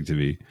interesting to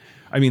me.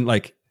 I mean,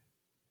 like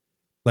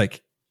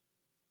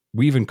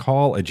we even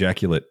call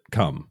ejaculate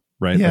cum,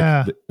 right?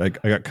 Yeah. Like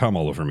I got cum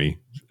all over me.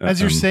 As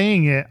you're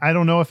saying it, I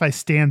don't know if I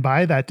stand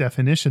by that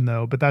definition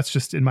though, but that's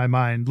just in my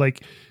mind.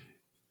 Like,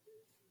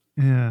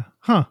 yeah.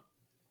 Huh.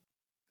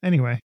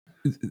 Anyway.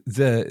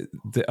 The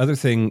other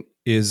thing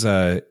is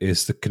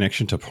the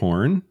connection to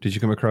porn. Did you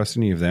come across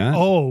any of that?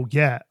 Oh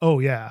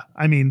yeah.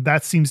 I mean,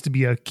 that seems to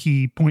be a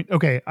key point.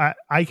 Okay,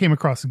 I came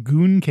across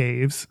Goon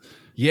Caves.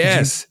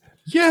 Yes.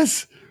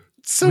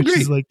 So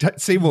great. Like,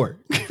 say more.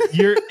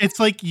 It's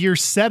like your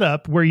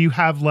setup where you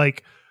have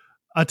like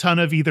a ton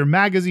of either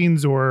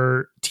magazines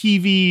or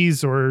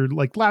TVs or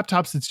like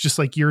laptops. It's just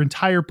like your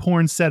entire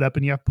porn setup,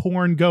 and you have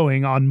porn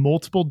going on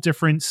multiple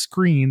different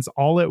screens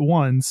all at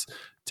once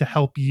to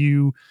help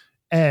you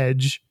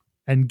edge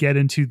and get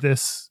into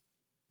this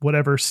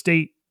whatever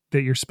state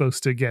that you're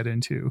supposed to get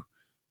into.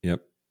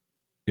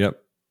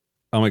 Yep.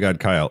 Oh my God,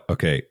 Kyle.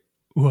 Okay.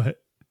 What?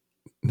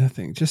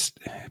 Nothing. Just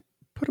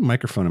put a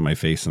microphone in my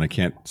face and I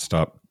can't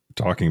stop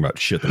talking about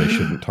shit that I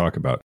shouldn't talk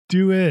about.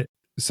 Do it.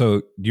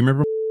 So do you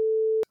remember?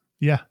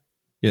 Yeah.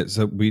 Yeah.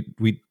 So we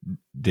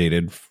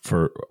dated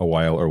for a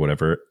while or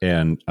whatever.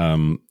 And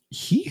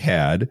he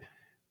had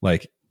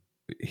like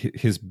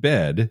his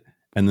bed,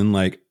 and then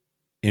like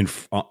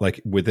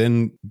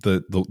within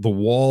the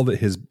wall that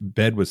his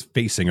bed was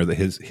facing, or that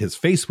his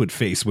face would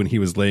face when he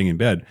was laying in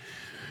bed,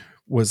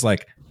 was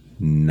like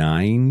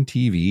 9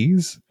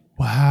 TVs.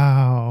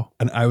 Wow.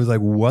 And I was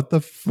like, what the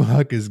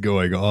fuck is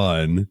going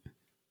on?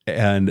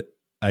 And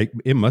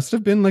it must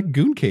have been like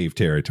Goon Cave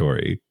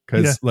territory,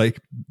 because like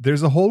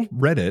there's a whole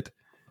Reddit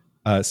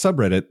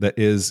subreddit that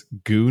is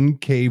Goon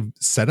Cave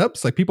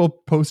setups. Like people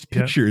post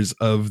pictures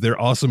of their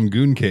awesome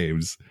Goon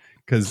Caves,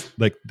 because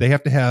like they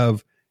have to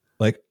have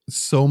like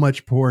so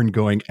much porn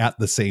going at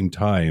the same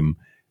time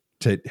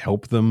to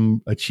help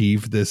them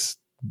achieve this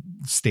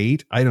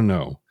state. I don't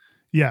know.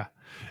 Yeah.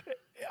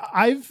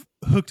 I've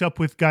hooked up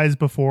with guys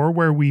before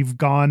where we've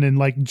gone and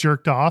like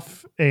jerked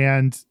off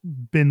and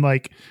been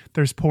like,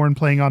 there's porn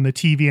playing on the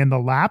TV and the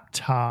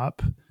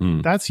laptop.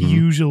 That's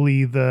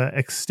usually the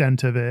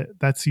extent of it.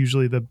 That's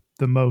usually the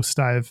most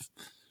I've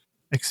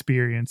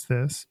experienced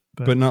this.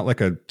 But not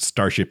like a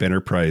Starship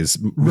Enterprise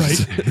right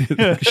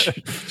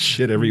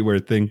shit everywhere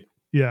thing.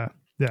 Yeah.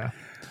 Yeah.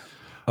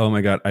 Oh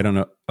my God. I don't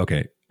know.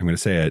 Okay. I'm going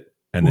to say it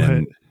and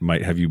then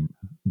might have you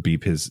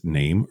beep his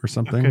name or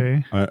something.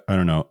 Okay. I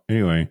don't know.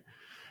 Anyway,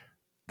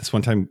 this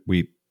one time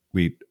we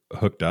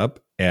hooked up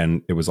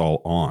and it was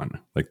all on.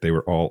 Like they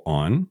were all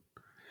on.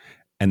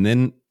 And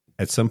then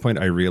at some point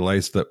I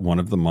realized that one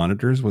of the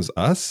monitors was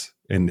us,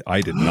 and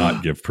I did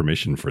not give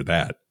permission for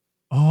that.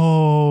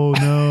 Oh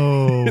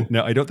no.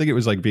 No, I don't think it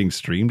was like being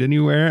streamed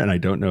anywhere. And I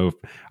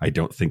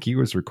don't think he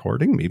was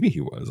recording. Maybe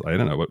he was. I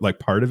don't know. But like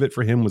part of it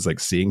for him was like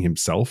seeing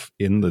himself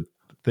in the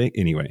thing.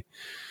 Anyway.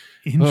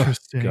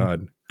 Interesting. Oh,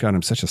 God,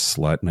 I'm such a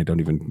slut and I don't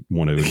even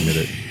want to admit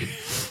it.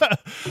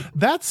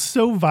 That's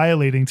so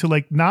violating to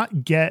like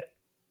not get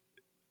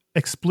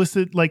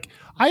explicit. Like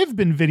I have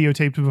been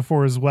videotaped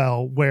before as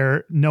well,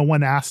 where no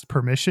one asked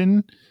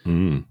permission.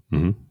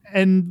 Mm-hmm.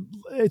 And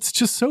it's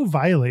just so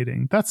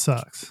violating. That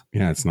sucks.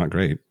 Yeah, it's not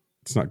great.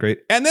 It's not great.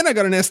 And then I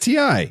got an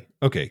STI.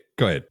 Okay,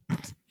 go ahead.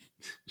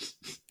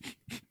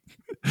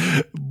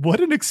 What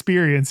an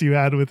experience you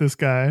had with this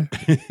guy.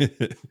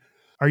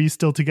 Are you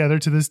still together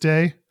to this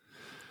day?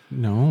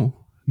 No.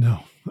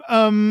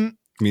 I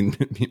mean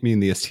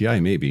the STI,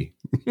 maybe.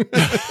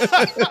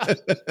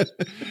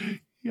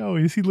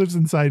 He lives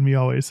inside me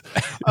always.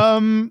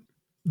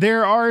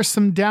 There are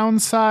some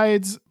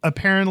downsides.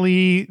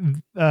 Apparently,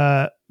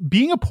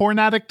 being a porn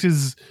addict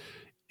is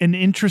an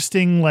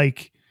interesting,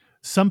 like,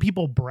 some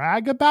people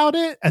brag about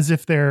it as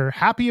if they're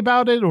happy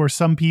about it, or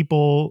some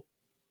people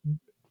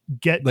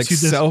get like to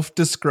this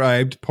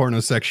self-described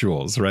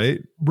pornosexuals, right?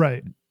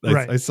 Right.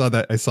 Right. I saw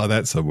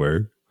that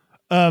somewhere.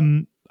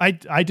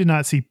 I did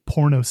not see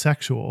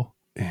pornosexual.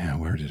 Yeah,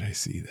 where did I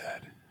see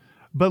that?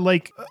 But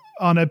like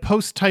on a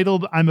post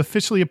titled, "I'm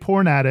officially a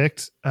porn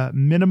addict,"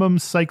 Minimum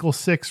Cycle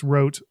 6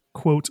 wrote,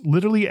 quote,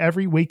 "Literally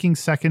every waking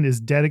second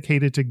is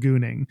dedicated to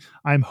gooning.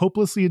 I'm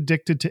hopelessly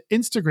addicted to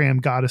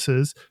Instagram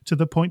goddesses to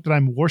the point that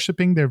I'm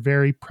worshiping their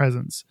very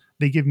presence.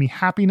 They give me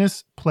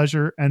happiness,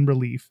 pleasure, and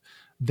relief.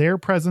 Their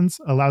presence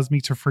allows me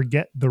to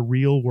forget the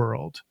real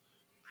world."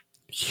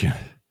 Yeah.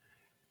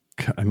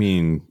 I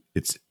mean,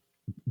 it's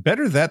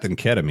better that than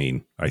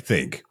ketamine, I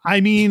think.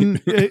 I mean,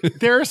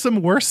 there are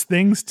some worse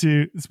things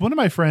to. One of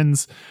my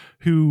friends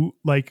who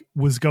like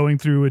was going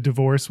through a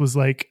divorce was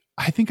like,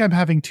 I think I'm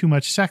having too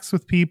much sex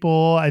with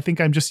people. I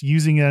think I'm just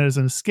using it as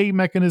an escape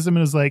mechanism.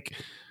 And is like,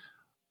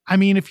 I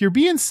mean, if you're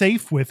being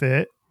safe with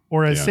it,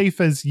 or as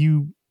safe as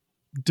you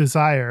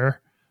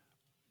desire,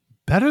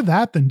 better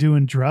that than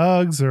doing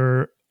drugs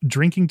or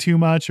drinking too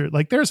much, or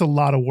like there's a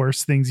lot of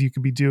worse things you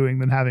could be doing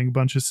than having a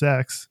bunch of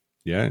sex.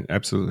 Yeah,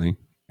 absolutely.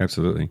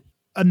 Absolutely.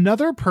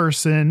 Another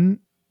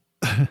person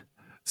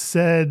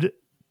said,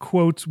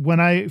 quote, "When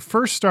I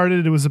first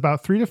started, it was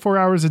about 3 to 4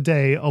 hours a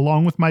day,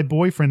 along with my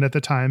boyfriend at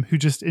the time, who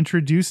just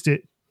introduced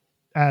it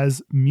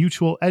as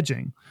mutual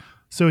edging.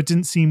 So it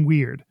didn't seem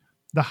weird.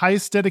 The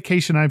highest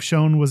dedication I've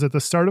shown was at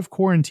the start of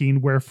quarantine,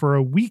 where for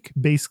a week,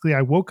 basically,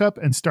 I woke up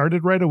and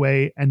started right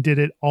away and did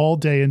it all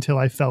day until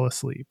I fell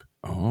asleep."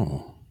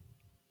 Oh.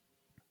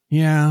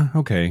 Yeah.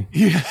 Okay.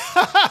 Yeah.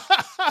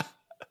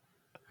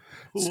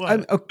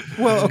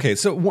 Well, okay.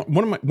 So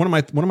one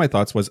of my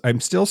thoughts was, I'm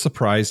still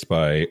surprised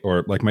by,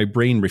 or like my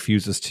brain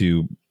refuses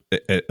to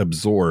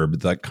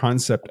absorb the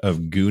concept of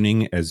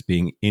gooning as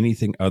being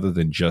anything other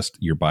than just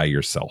you're by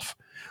yourself.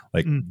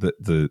 Like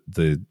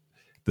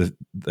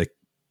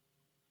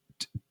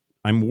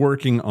I'm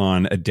working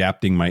on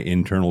adapting my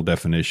internal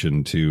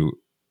definition to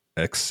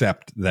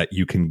accept that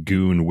you can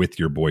goon with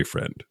your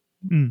boyfriend.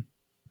 Mm.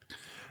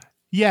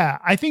 Yeah,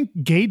 I think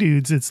gay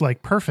dudes, it's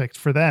like perfect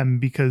for them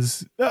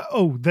because,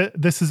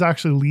 this is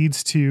actually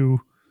leads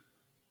to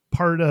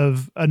part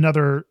of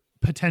another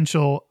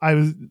potential,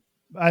 a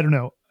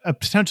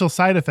potential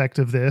side effect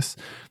of this.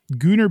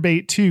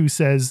 Goonerbait 2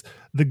 says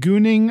the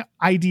gooning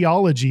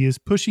ideology is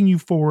pushing you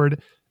forward,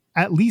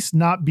 at least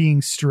not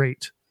being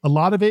straight. A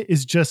lot of it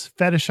is just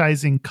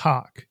fetishizing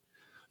cock.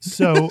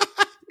 So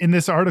in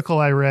this article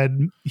I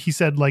read, he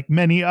said, like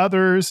many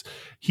others,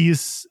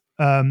 he's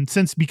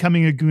since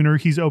becoming a gooner,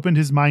 he's opened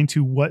his mind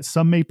to what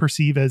some may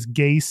perceive as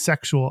gay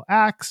sexual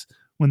acts.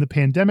 When the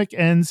pandemic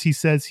ends, he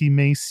says he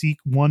may seek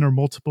one or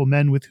multiple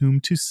men with whom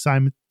to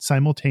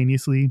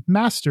simultaneously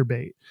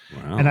masturbate.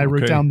 Wow, and I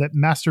wrote okay. down that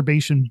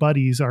masturbation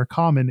buddies are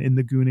common in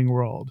the gooning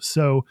world.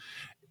 So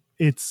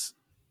it's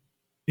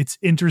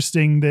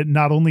interesting that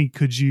not only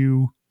could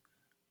you,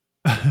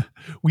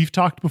 we've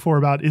talked before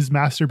about, is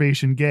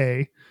masturbation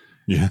gay?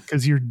 Yeah.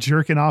 Because you're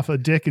jerking off a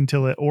dick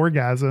until it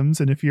orgasms.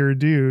 And if you're a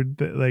dude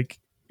that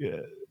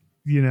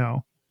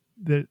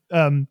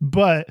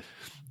but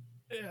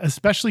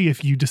especially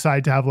if you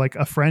decide to have like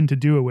a friend to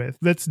do it with,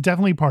 that's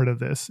definitely part of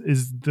this,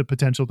 is the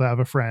potential to have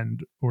a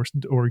friend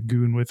or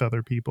goon with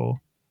other people.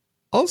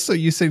 Also,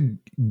 you say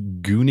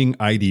gooning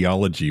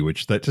ideology,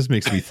 which that just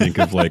makes me think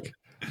of like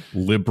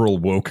liberal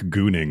woke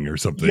gooning or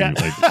something. Yeah.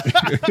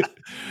 Like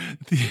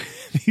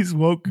These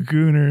woke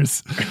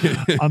gooners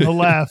on the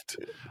left.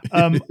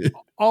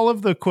 All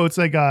of the quotes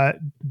I got,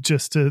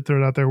 just to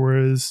throw it out there,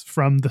 was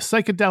from The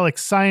Psychedelic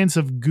Science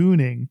of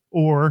Gooning,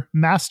 or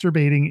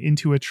Masturbating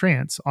into a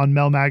Trance, on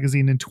Mel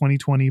Magazine in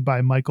 2020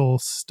 by Michael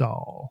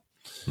Stahl.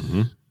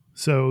 Mm-hmm.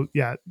 So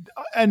yeah,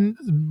 and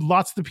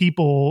lots of the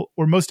people,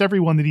 or most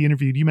everyone that he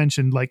interviewed, you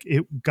mentioned like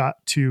it got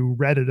to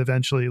Reddit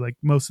eventually. Like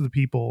most of the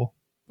people,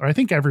 or I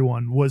think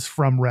everyone, was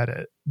from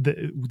Reddit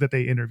that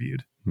they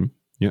interviewed. Mm-hmm.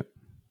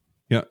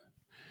 Yeah.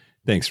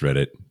 Thanks,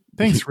 Reddit.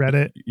 Thanks,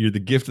 Reddit. You're the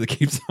gift that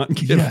keeps on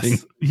giving.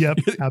 Yes. Yep.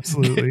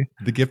 Absolutely.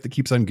 The gift that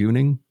keeps on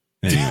gooning.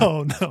 Anyway.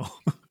 Oh no.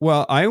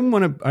 Well, I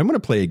want to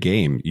play a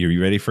game.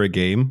 You ready for a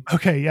game?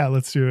 Okay. Yeah.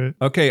 Let's do it.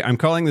 Okay. I'm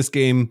calling this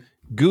game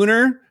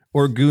Gooner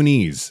or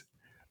Goonies.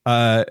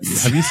 Have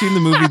you seen the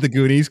movie The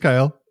Goonies,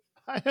 Kyle?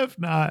 I have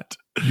not.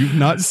 You've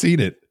not seen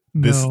it.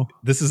 No.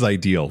 This is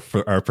ideal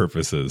for our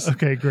purposes.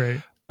 Okay.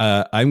 Great.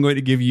 I'm going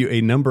to give you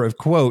a number of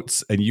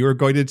quotes, and you are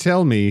going to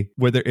tell me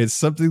whether it's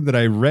something that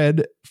I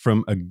read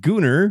from a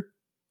gooner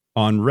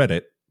on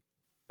Reddit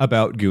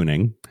about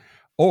gooning,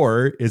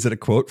 or is it a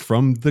quote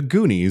from the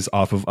Goonies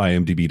off of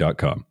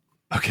imdb.com.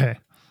 Okay.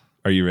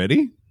 Are you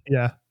ready?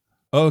 Yeah.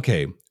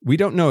 Okay. We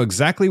don't know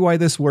exactly why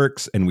this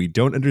works, and we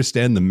don't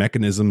understand the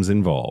mechanisms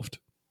involved.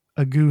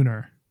 A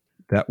gooner.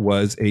 That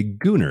was a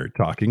gooner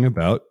talking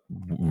about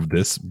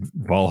this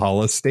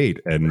Valhalla state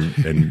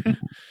and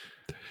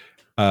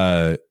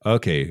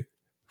okay.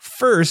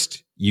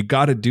 First, you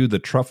got to do the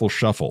truffle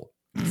shuffle.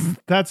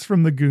 That's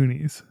from the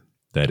Goonies.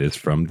 That is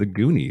from the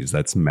Goonies.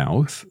 That's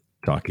Mouth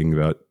talking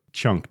about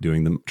Chunk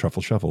doing the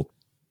truffle shuffle.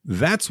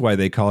 That's why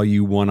they call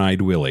you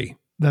One-Eyed Willie.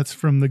 That's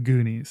from the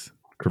Goonies.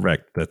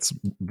 Correct. That's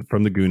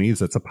from the Goonies.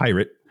 That's a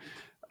pirate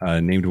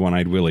named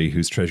One-Eyed Willie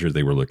whose treasure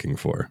they were looking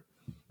for.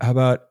 How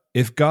about,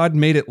 if God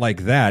made it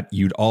like that,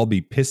 you'd all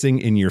be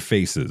pissing in your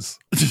faces.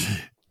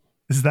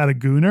 Is that a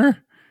gooner?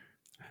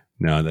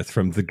 No, that's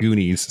from the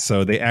Goonies.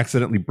 So they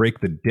accidentally break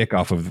the dick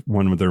off of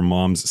one of their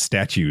mom's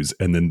statues,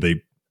 and then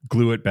they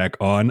glue it back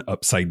on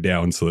upside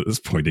down so that it's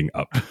pointing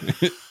up.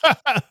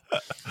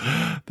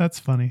 That's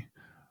funny.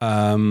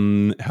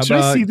 Should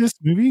I see this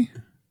movie?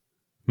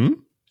 Should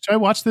I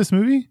watch this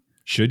movie?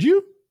 Should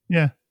you?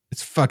 Yeah.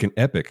 It's fucking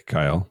epic,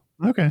 Kyle.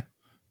 Okay.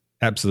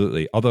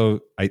 Absolutely.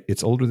 Although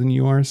it's older than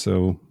you are,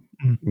 so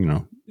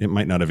it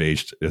might not have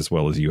aged as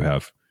well as you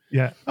have.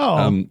 Yeah.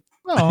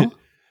 Oh.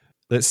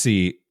 Let's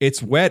see.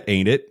 It's wet,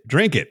 ain't it?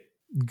 Drink it.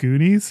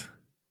 Goonies.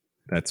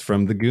 That's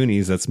from the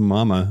Goonies. That's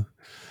Mama.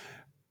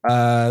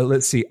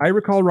 Let's see. I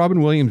recall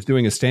Robin Williams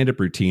doing a stand-up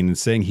routine and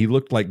saying he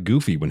looked like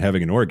Goofy when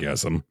having an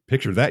orgasm.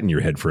 Picture that in your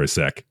head for a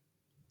sec.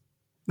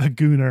 A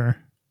gooner.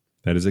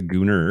 That is a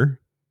gooner.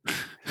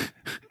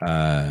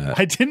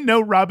 I didn't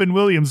know Robin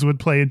Williams would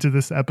play into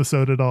this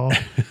episode at all.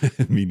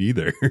 Me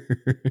neither.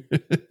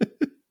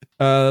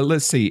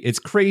 Let's see. It's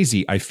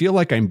crazy. I feel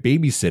like I'm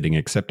babysitting,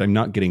 except I'm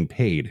not getting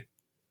paid.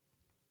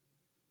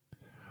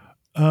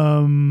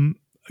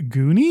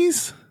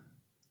 Goonies?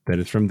 That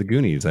is from the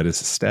Goonies. That is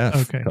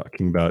Steph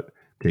talking about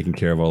taking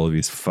care of all of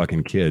these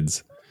fucking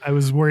kids. I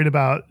was worried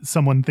about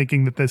someone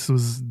thinking that this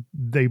was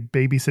they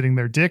babysitting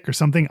their dick or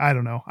something. I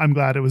don't know. I'm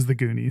glad it was the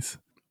Goonies.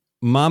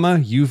 Mama,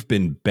 you've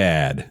been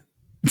bad.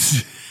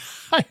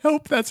 I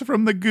hope that's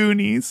from the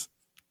Goonies.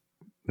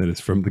 That is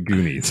from the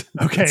Goonies.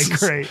 Okay,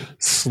 great.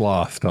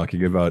 Sloth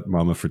talking about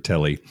Mama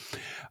Fratelli.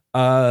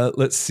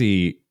 Let's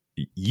see.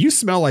 You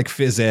smell like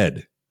phys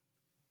ed.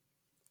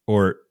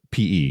 Or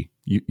PE.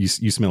 You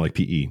smell like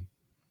PE.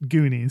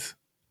 Goonies.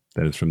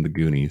 That is from the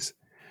Goonies.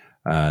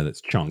 That's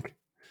Chunk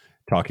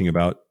talking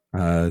about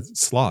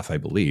Sloth, I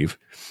believe.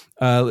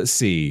 Let's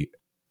see.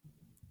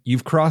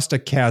 You've crossed a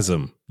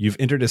chasm. You've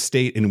entered a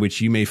state in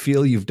which you may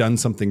feel you've done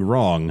something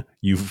wrong.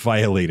 You've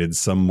violated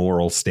some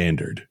moral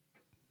standard.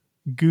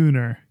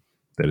 Gooner.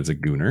 That is a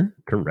gooner.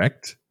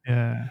 Correct.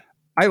 Yeah.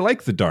 I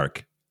like the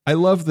dark. I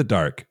love the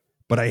dark,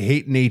 but I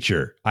hate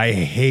nature. I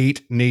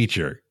hate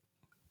nature.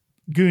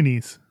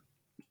 Goonies.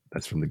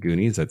 That's from the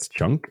Goonies. That's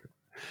Chunk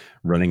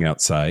running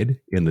outside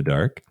in the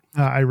dark.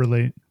 I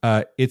relate.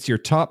 It's your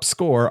top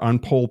score on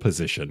pole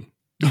position.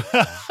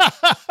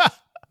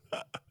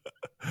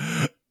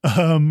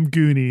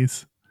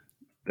 Goonies.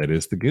 That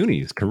is the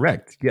Goonies.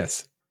 Correct.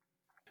 Yes.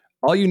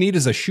 All you need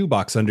is a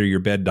shoebox under your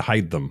bed to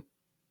hide them.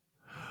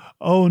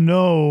 Oh,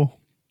 no.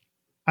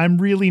 I'm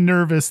really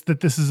nervous that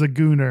this is a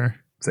gooner.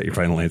 Is that your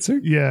final answer?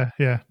 Yeah.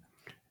 It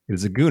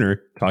is a gooner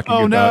talking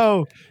about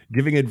no.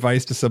 giving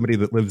advice to somebody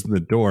that lives in the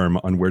dorm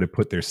on where to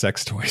put their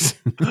sex toys.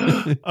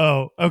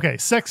 Oh, okay.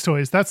 Sex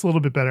toys. That's a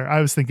little bit better.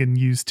 I was thinking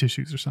used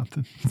tissues or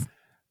something.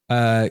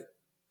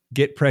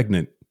 Get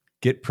pregnant.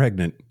 Get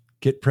pregnant.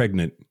 Get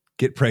pregnant.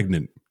 Get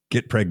pregnant.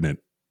 Get pregnant.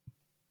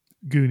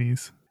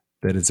 Goonies.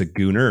 That is a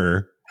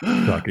gooner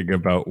talking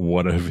about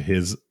one of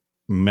his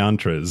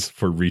mantras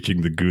for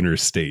reaching the gooner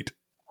state.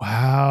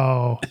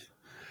 Wow.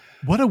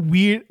 What a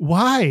weird...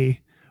 Why?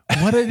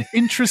 What an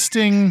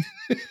interesting...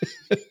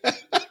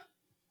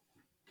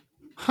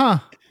 Huh.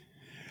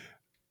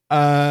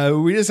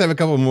 We just have a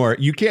couple more.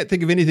 You can't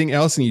think of anything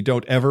else and you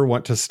don't ever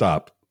want to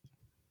stop.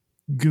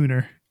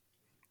 Gooner.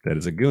 That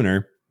is a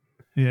gooner.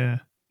 Yeah.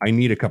 I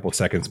need a couple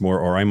seconds more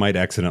or I might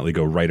accidentally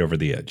go right over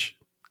the edge.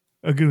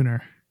 A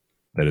gooner.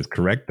 That is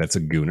correct. That's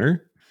a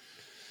gooner.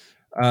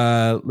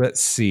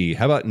 Let's see.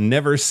 How about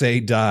never say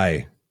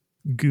die?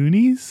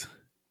 Goonies?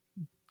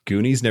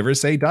 Goonies never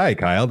say die,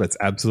 Kyle. That's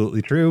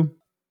absolutely true.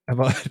 How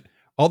about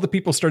all the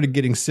people started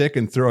getting sick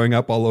and throwing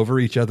up all over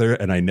each other,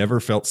 and I never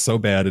felt so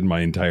bad in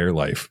my entire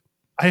life.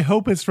 I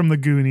hope it's from the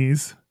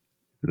Goonies.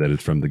 That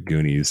is from the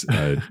Goonies.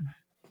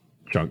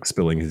 Chunk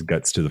spilling his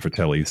guts to the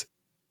Fratellis.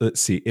 Let's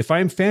see. If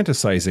I'm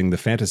fantasizing, the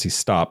fantasy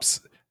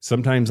stops.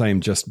 Sometimes I am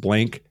just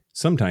blank.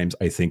 Sometimes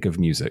I think of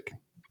music.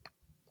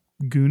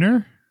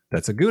 Gooner?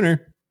 That's a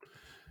gooner.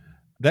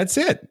 That's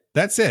it.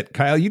 That's it.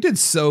 Kyle, you did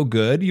so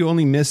good. You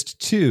only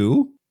missed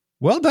 2.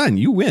 Well done.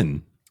 You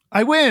win.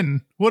 I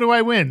win. What do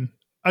I win?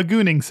 A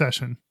gooning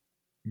session.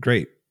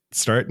 Great.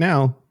 Start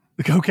now.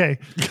 Okay.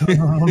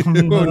 Oh,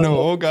 no.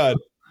 Oh, God.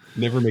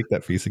 Never make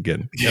that face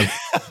again. Yep.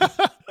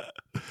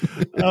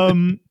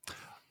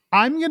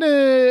 I'm going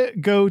to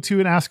go to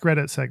an Ask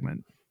Reddit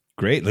segment.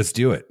 Great. Let's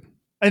do it.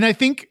 And I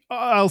think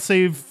I'll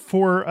save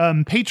for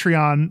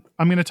Patreon,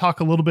 I'm going to talk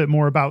a little bit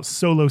more about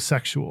solo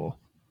sexual.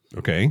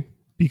 Okay.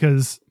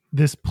 Because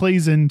this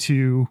plays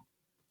into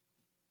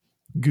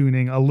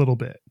gooning a little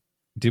bit.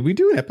 Did we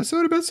do an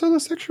episode about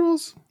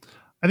solosexuals?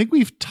 I think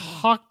we've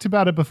talked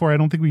about it before. I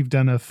don't think we've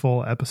done a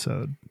full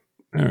episode.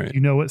 All right. Do you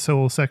know what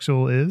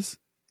solosexual is?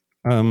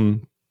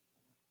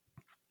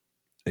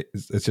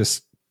 It's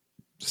just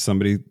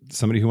somebody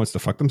who wants to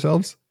fuck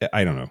themselves.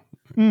 I don't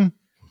know.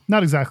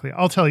 Not exactly.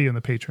 I'll tell you in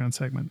the Patreon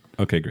segment.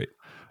 Okay, great.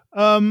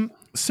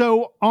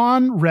 So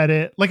on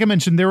Reddit, like I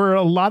mentioned, there were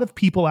a lot of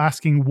people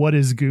asking what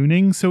is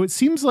gooning. So it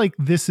seems like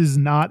this is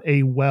not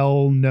a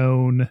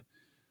well-known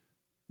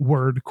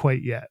word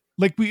quite yet.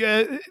 Like we,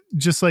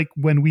 just like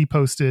when we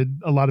posted,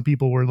 a lot of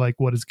people were like,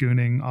 what is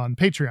gooning on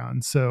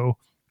Patreon? So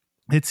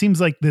it seems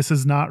like this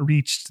has not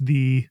reached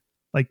the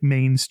like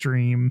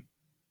mainstream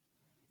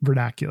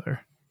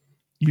vernacular.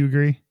 You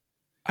agree?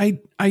 I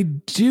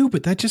do,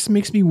 but that just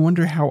makes me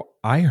wonder how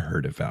I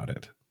heard about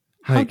it.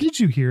 How did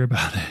you hear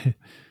about it?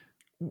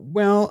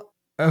 Well,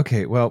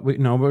 okay. Well, we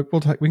can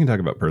talk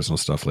about personal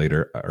stuff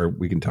later, or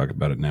we can talk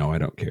about it now. I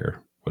don't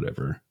care.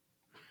 Whatever.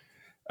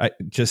 I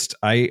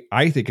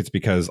think it's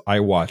because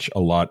I watch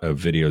a lot of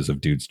videos of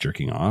dudes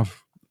jerking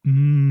off.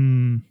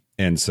 And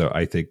so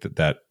I think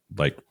that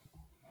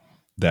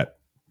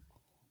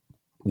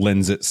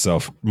lends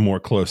itself more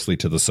closely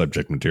to the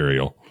subject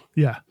material.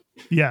 Yeah.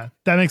 Yeah.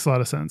 That makes a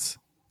lot of sense.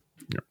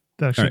 Yeah.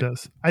 That actually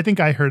does. I think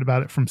I heard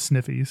about it from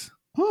Sniffies.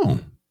 Oh,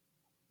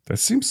 that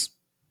seems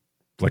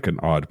like an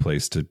odd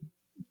place to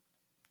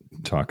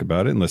talk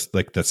about it, unless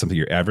like that's something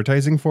you're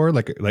advertising for.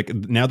 Like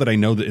now that I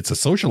know that it's a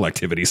social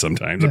activity,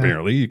 sometimes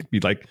apparently you could be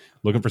like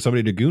looking for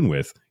somebody to goon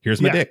with.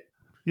 Here's my dick.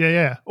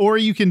 Yeah. Or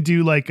you can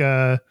do like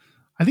I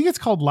think it's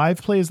called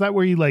live play. Is that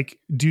where you like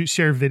do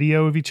share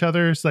video of each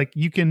other? It's like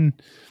you can,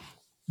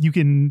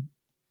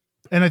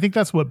 and I think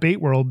that's what Bait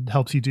World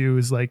helps you do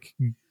is like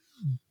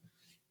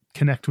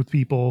connect with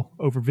people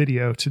over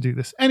video to do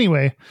this.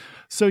 Anyway,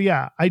 so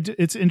yeah,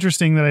 it's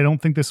interesting that I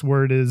don't think this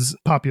word is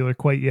popular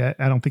quite yet.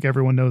 I don't think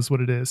everyone knows what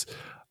it is.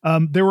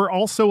 There were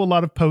also a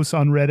lot of posts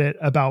on Reddit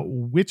about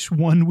which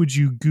one would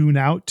you goon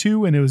out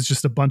to, and it was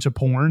just a bunch of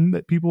porn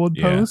that people would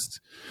post.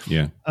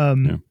 Yeah.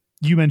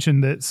 You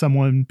mentioned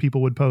that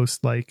people would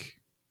post like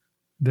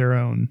their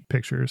own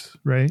pictures,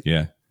 right?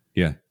 Yeah.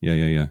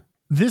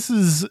 This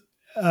is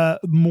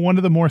one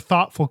of the more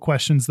thoughtful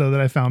questions, though,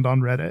 that I found on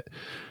Reddit.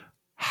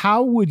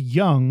 How would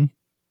Jung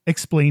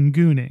explain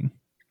gooning?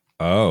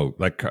 Oh,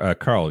 like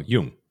Carl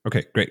Jung.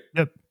 Okay, great.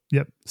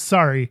 Yep.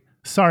 Sorry,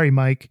 Sorry,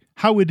 Mike.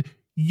 How would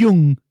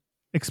Jung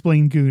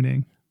explain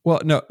gooning? Well,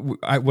 no,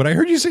 what I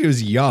heard you say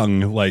was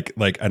young,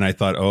 and I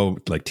thought, oh,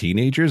 like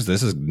teenagers.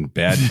 This is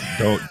bad.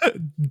 Don't.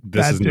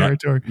 This Bad is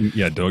territory. Not.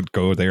 Yeah, don't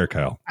go there,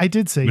 Kyle. I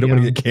did say we don't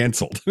young. want to get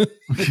canceled.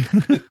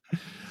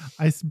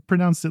 I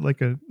pronounced it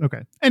like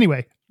okay.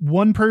 Anyway,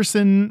 one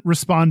person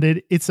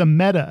responded, it's a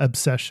meta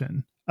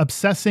obsession,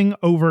 obsessing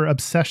over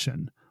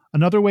obsession.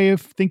 Another way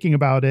of thinking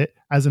about it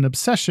as an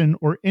obsession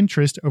or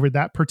interest over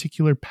that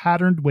particular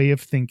patterned way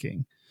of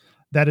thinking.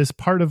 That is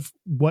part of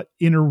what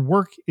inner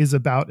work is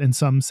about in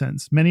some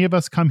sense. Many of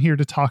us come here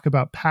to talk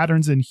about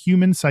patterns in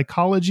human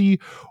psychology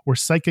or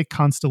psychic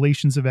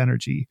constellations of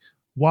energy.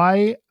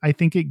 Why? I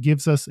think it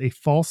gives us a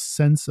false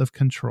sense of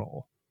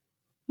control.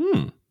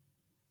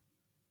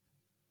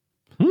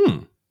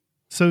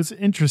 So it's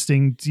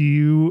interesting. Do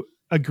you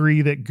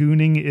agree that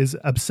gooning is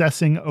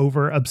obsessing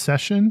over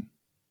obsession?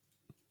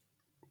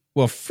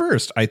 Well,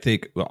 first, I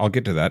think I'll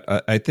get to that.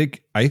 I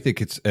think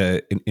it's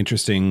an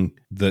interesting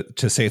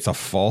to say it's a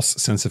false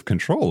sense of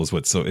control is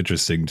what's so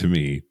interesting to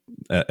me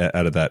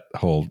out of that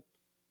whole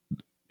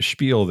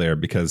spiel there,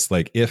 because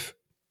like if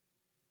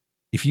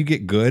you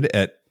get good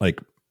at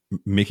like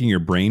making your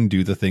brain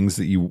do the things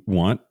that you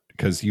want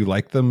because you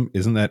like them,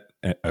 isn't that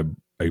a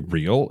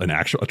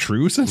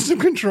true sense of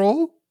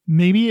control?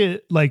 Maybe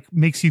it like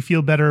makes you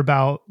feel better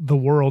about the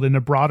world in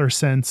a broader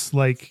sense,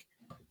 like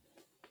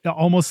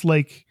almost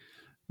like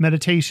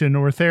meditation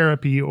or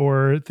therapy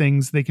or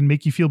things. They can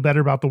make you feel better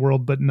about the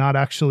world, but not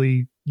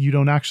actually, you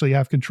don't actually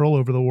have control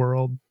over the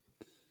world.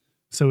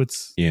 So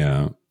it's,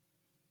 yeah.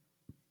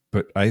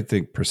 But I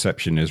think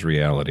perception is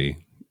reality.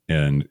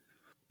 And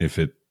I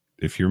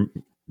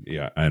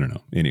don't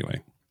know.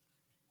 Anyway,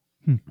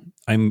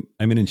 I'm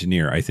an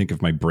engineer. I think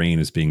of my brain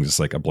as being just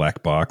like a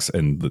black box,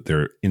 and that there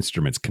are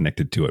instruments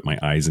connected to it, my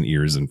eyes and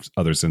ears and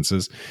other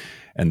senses,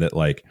 and that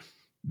like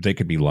they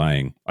could be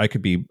lying. I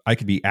could be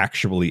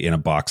actually in a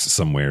box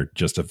somewhere,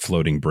 just a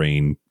floating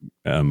brain,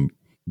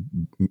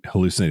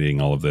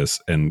 hallucinating all of this,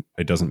 and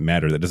it doesn't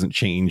matter. That doesn't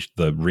change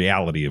the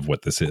reality of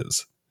what this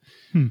is.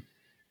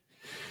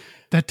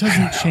 That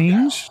doesn't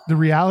change the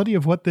reality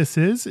of what this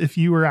is if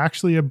you were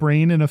actually a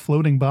brain in a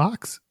floating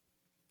box?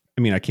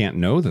 I mean, I can't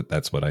know that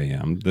that's what I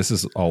am. This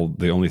is all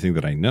the only thing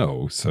that I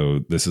know. So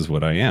this is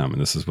what I am,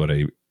 and this is what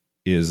I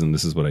is, and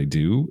this is what I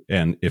do.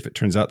 And if it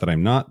turns out that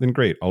I'm not, then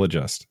great, I'll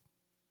adjust.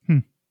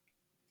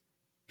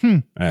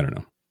 I don't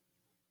know.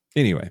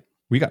 Anyway,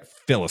 we got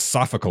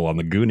philosophical on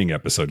the gooning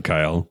episode,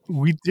 Kyle.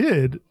 We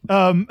did.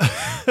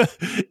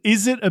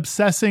 Is it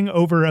obsessing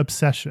over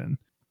obsession?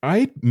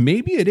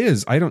 Maybe it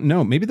is. I don't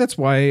know. Maybe that's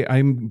why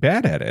I'm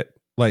bad at it.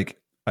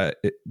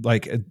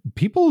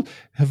 People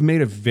have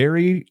made a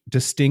very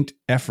distinct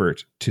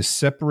effort to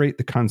separate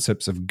the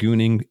concepts of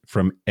gooning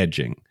from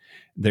edging.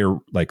 They're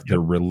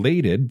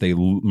related. They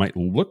might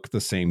look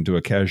the same to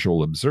a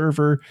casual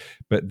observer,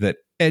 but that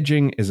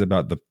edging is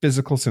about the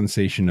physical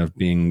sensation of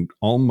being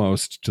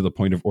almost to the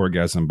point of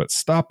orgasm, but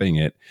stopping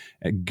it.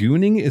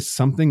 Gooning is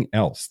something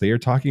else. They are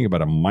talking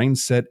about a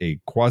mindset, a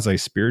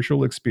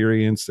quasi-spiritual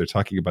experience. They're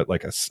talking about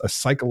like a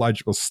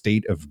psychological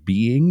state of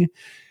being.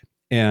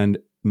 And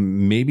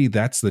maybe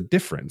that's the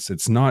difference.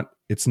 It's not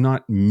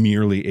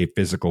merely a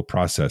physical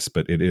process,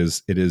 but it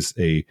is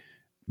a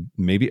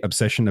maybe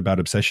obsession about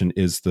obsession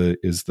is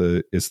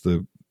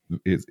the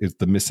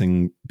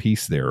missing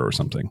piece there or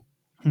something.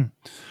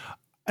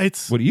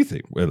 What do you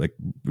think? Like,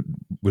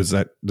 does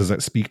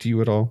that speak to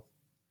you at all?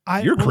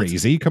 You're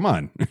crazy. Come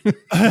on.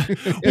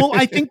 Well,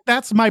 I think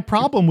that's my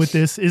problem with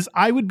this is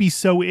I would be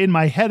so in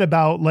my head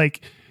about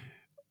like,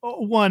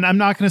 one, I'm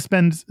not going to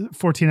spend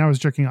 14 hours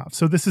jerking off.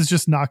 So this is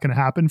just not going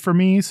to happen for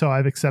me. So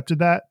I've accepted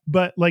that.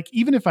 But like,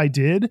 even if I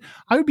did,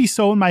 I would be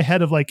so in my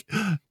head of like,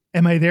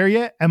 am I there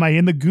yet? Am I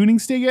in the gooning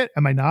state yet?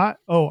 Am I not?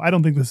 Oh, I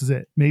don't think this is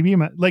it. Maybe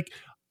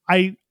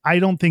I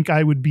don't think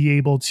I would be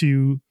able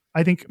to.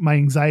 I think my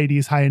anxiety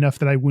is high enough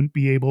that I wouldn't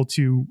be able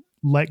to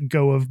let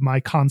go of my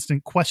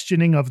constant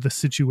questioning of the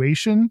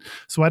situation.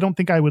 So I don't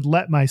think I would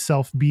let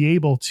myself be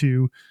able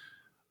to.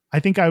 I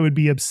think I would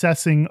be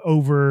obsessing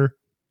over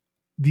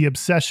the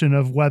obsession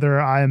of whether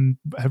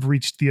have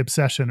reached the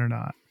obsession or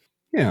not.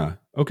 Yeah.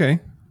 Okay.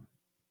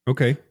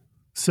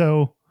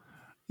 So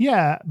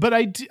yeah, but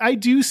I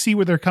do see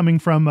where they're coming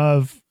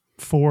from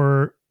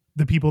for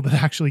the people that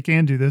actually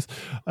can do this.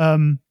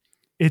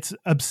 It's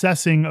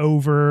obsessing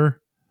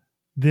over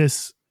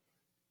this,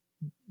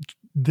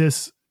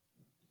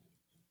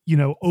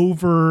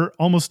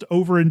 almost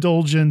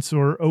overindulgence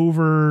or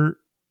over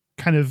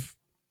kind of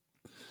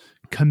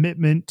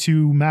commitment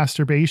to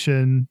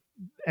masturbation,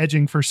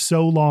 edging for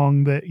so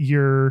long that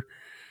you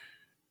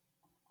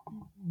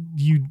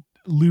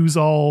lose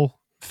all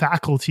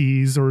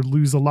faculties or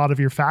lose a lot of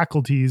your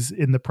faculties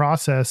in the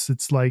process.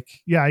 It's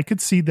like, yeah, I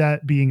could see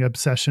that being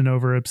obsession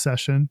over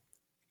obsession.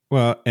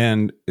 Well,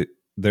 and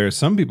there are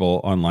some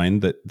people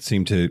online that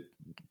seem to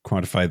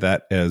quantify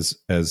that as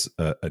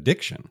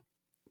addiction.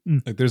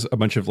 Like there's a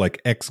bunch of like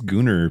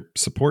ex-gooner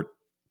support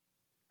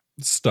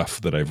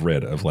stuff that I've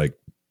read of like,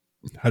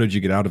 how did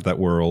you get out of that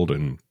world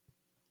and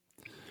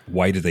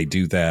why did they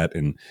do that?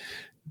 And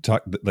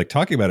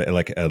talking about it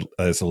like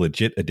as a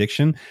legit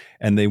addiction,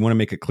 and they want to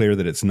make it clear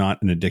that it's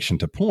not an addiction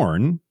to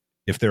porn.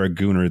 If they're a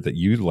gooner that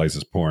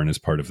utilizes porn as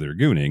part of their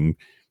gooning,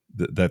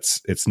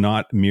 it's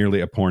not merely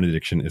a porn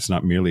addiction. It's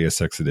not merely a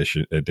sex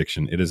addiction.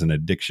 It is an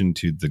addiction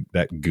to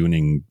that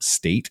gooning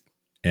state,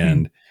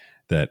 and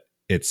that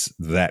it's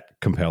that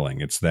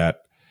compelling. It's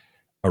that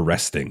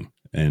arresting.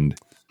 And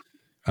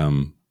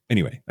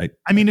anyway,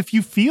 I mean, if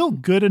you feel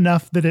good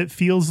enough that it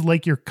feels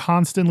like you're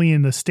constantly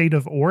in the state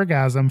of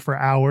orgasm for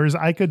hours,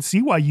 I could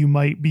see why you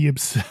might be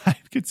upset. I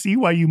could see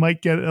why you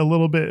might get a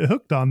little bit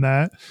hooked on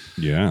that.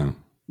 Yeah.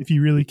 If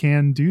you really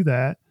can do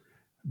that.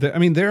 I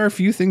mean, there are a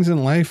few things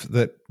in life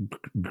that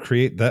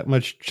create that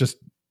much just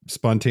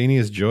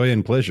spontaneous joy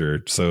and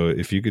pleasure. So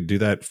if you could do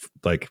that,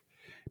 like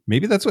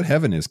maybe that's what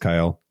heaven is,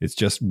 Kyle. It's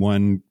just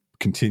one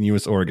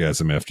continuous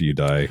orgasm after you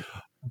die.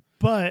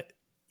 But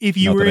if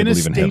you were in a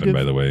state heaven, of,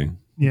 by the way,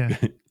 yeah,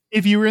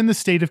 if you were in the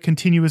state of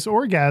continuous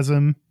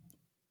orgasm,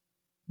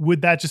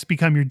 would that just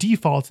become your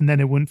default and then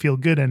it wouldn't feel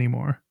good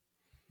anymore?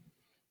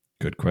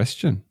 Good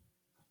question.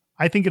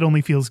 I think it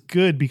only feels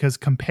good because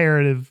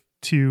comparative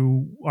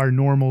to our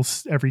normal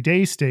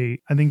everyday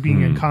state, I think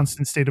being in a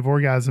constant state of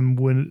orgasm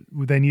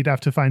then you'd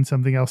have to find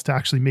something else to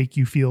actually make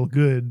you feel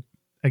good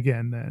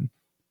again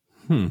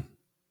then.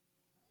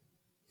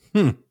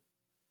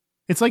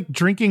 It's like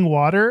drinking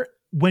water.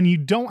 When you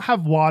don't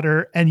have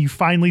water and you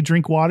finally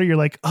drink water, you're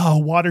like, oh,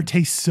 water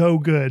tastes so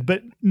good.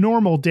 But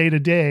normal day to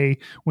day,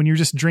 when you're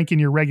just drinking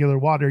your regular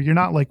water, you're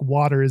not like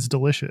water is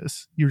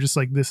delicious. You're just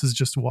like, this is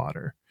just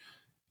water.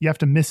 You have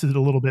to miss it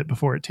a little bit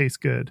before it tastes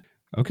good.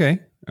 Okay.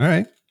 All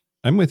right.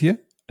 I'm with you.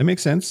 It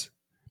makes sense.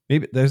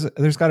 Maybe there's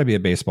got to be a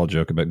baseball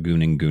joke about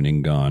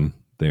gooning gone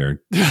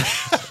there.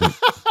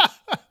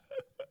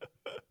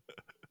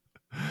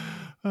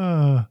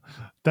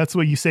 That's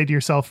what you say to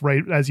yourself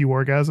right as you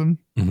orgasm.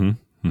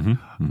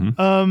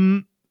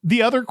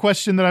 The other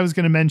question that I was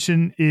going to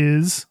mention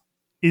is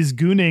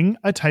gooning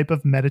a type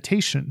of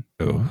meditation?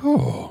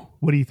 Oh,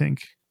 what do you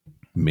think?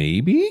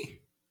 Maybe.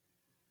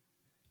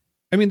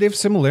 I mean, they have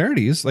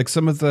similarities. Like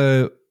some of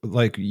the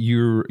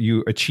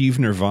you achieve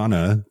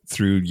nirvana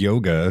through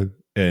yoga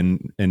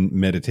and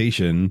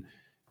meditation.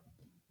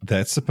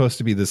 That's supposed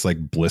to be this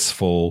like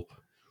blissful,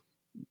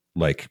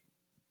 like,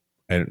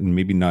 and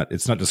maybe not.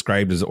 It's not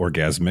described as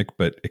orgasmic,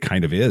 but it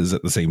kind of is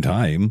at the same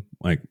time.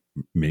 Like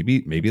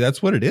maybe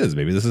that's what it is.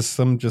 Maybe this is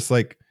some just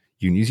like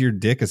you can use your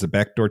dick as a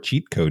backdoor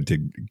cheat code to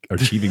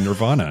achieving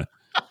nirvana.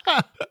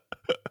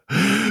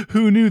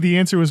 Who knew? The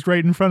answer was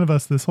right in front of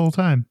us this whole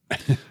time.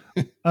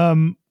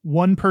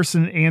 One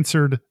person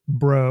answered,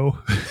 bro.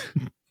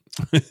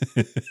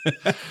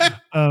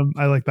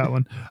 I like that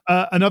one.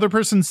 Another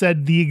person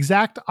said the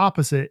exact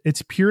opposite.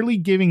 It's purely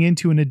giving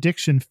into an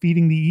addiction,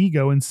 feeding the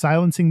ego and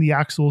silencing the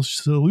actual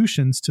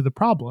solutions to the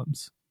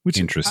problems. Which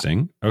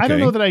interesting. I don't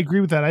know that I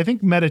agree with that. I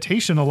think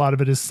meditation, a lot of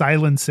it is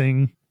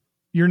silencing.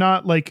 You're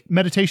not like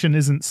meditation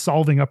isn't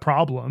solving a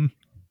problem.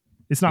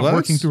 It's not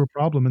working through a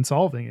problem and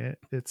solving it.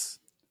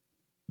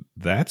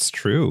 That's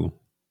true.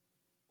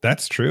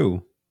 That's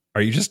true.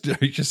 Are you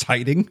just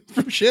hiding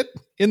from shit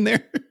in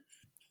there?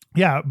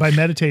 Yeah. By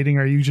meditating,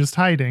 are you just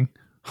hiding?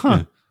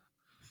 Huh.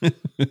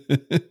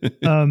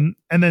 And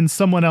then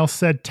someone else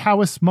said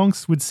Taoist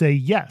monks would say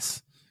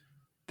yes,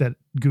 that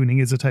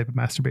gooning is a type of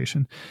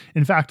masturbation.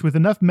 In fact, with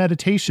enough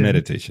meditation.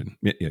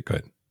 Yeah, go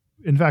ahead.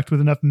 In fact, with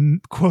enough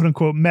quote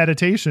unquote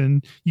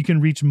meditation, you can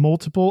reach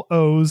multiple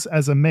O's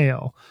as a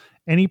male.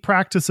 Any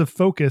practice of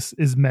focus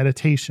is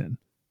meditation.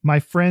 My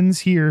friends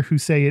here who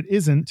say it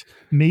isn't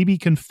may be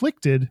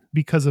conflicted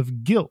because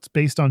of guilt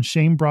based on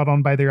shame brought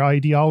on by their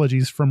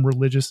ideologies from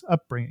religious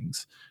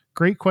upbringings.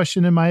 Great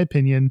question, in my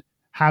opinion.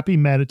 Happy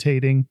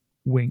meditating.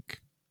 Wink.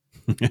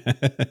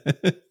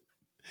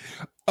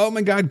 Oh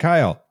my God,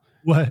 Kyle.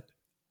 What?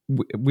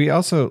 We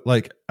also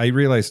I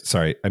realized,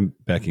 sorry, I'm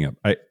backing up.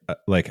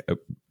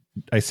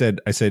 I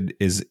said,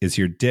 is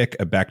your dick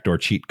a backdoor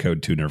cheat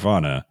code to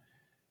nirvana?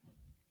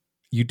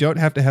 You don't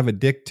have to have a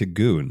dick to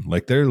goon.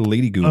 Like there are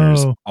lady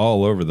gooners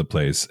all over the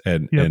place,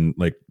 and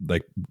like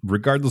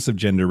regardless of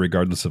gender,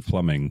 regardless of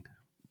plumbing,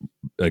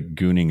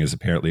 gooning is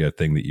apparently a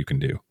thing that you can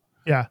do.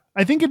 Yeah,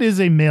 I think it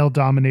is a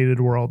male-dominated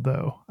world,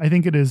 though. I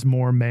think it is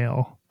more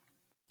male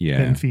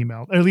than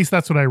female. Or at least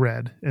that's what I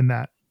read in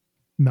that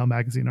Male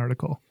Magazine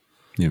article.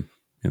 Yeah.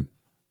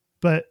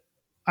 But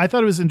I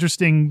thought it was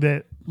interesting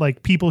that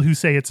like people who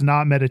say it's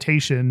not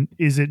meditation,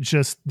 is it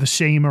just the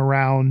shame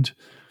around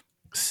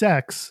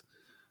sex?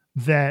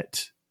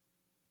 That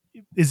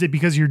is it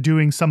because you're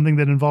doing something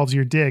that involves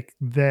your dick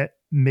that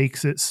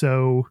makes it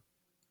so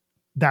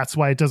that's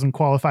why it doesn't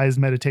qualify as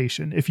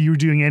meditation. If you're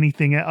doing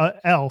anything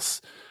else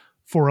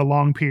for a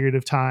long period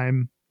of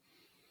time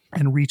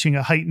and reaching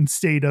a heightened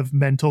state of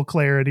mental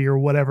clarity or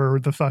whatever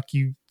the fuck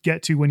you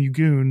get to when you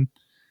goon,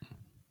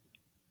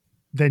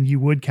 then you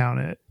would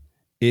count it.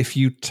 If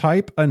you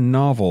type a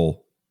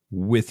novel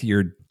with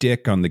your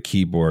dick on the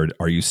keyboard,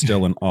 are you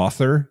still an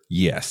author?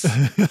 Yes.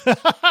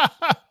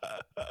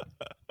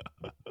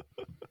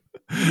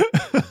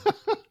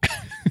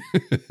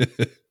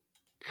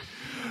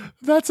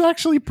 That's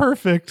actually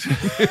perfect.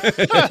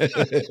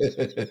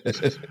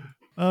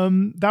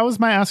 That was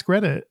my Ask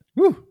Reddit.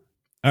 Woo.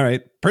 All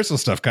right. Personal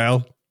stuff,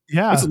 Kyle.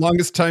 Yeah. What's the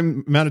longest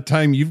amount of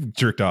time you've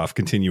jerked off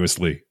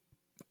continuously?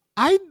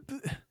 I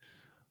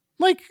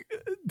like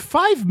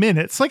 5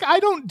 minutes. Like I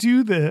don't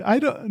do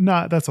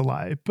that's a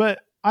lie, but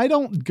I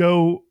don't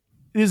go,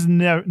 it has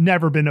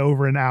never been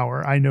over an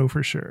hour. I know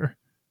for sure.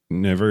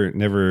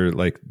 Never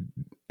like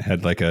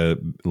had like a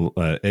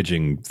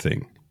edging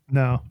thing.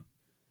 No.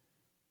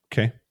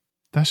 Okay.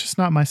 That's just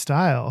not my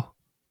style.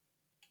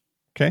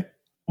 Okay.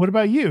 What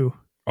about you?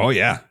 Oh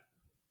yeah.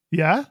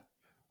 Yeah.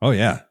 Oh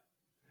yeah.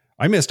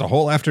 I missed a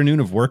whole afternoon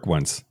of work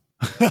once.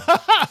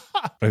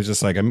 I was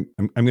just like, I'm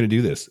going to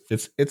do this.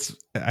 It's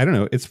I don't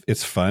know.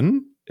 It's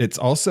fun. It's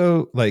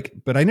also like,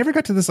 but I never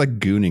got to this like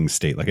gooning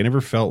state. Like I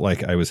never felt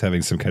like I was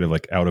having some kind of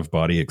like out of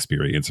body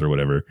experience or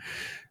whatever.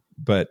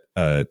 But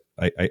I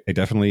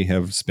definitely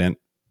have spent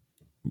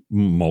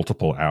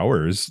multiple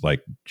hours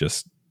like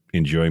just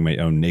enjoying my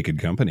own naked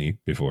company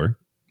before.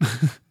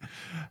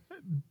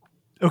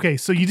 Okay,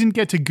 so you didn't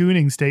get to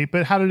gooning state,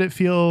 but how did it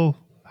feel?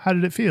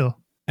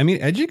 I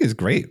mean, edging is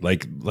great.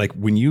 Like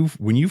when you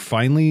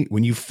finally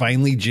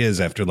jizz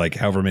after like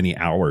however many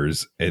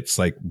hours, it's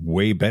like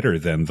way better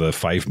than the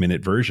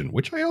 5-minute version,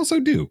 which I also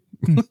do.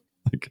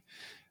 Like,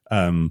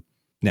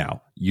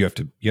 now you have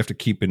to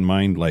keep in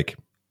mind like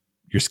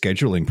your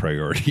scheduling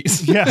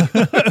priorities. Yeah.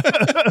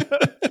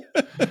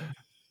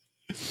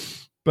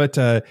 But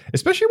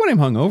especially when I'm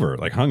hungover,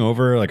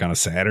 like on a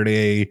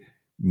Saturday,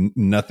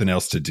 nothing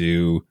else to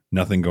do,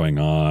 nothing going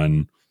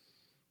on.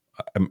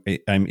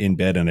 I'm in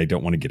bed and I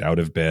don't want to get out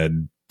of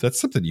bed. That's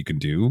something you can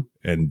do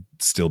and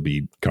still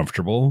be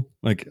comfortable.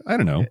 Like, I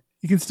don't know.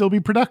 You can still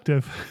be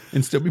productive.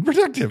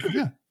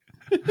 Yeah.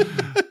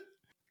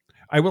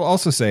 I will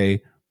also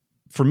say,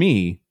 for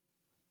me,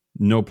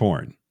 no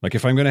porn. Like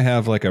if I'm going to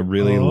have like a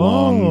really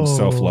long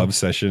self-love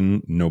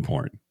session, no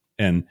porn.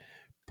 And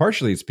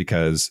partially it's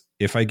because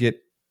if I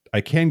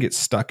can get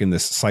stuck in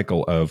this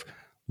cycle of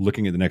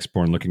looking at the next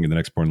porn,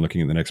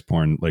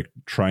 like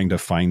trying to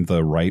find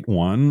the right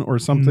one or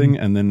something.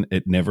 And then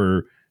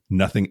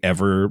nothing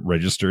ever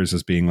registers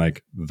as being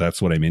like,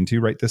 that's what I'm into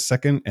right this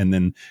second. And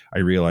then I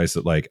realize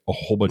that like a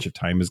whole bunch of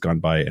time has gone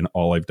by and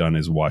all I've done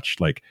is watch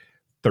like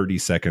 30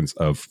 seconds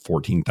of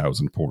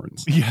 14,000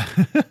 porns. Yeah.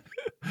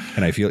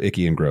 And I feel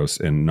icky and gross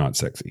and not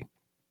sexy.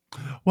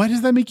 Why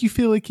does that make you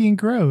feel icky and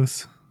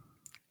gross?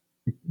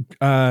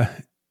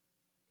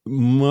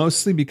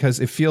 Mostly because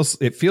it feels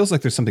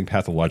like there's something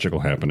pathological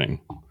happening,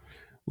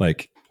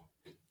 like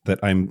that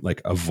I'm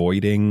like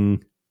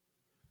avoiding.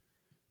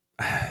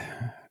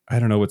 I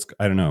don't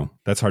know.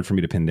 That's hard for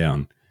me to pin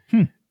down.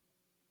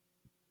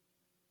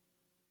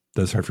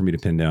 That's hard for me to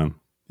pin down.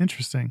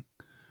 Interesting.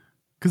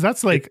 Because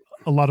that's like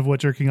a lot of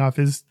what jerking off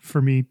is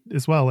for me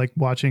as well. Like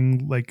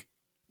watching like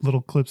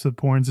little clips of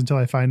porns until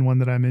I find one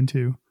that I'm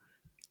into.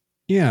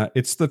 Yeah.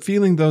 It's the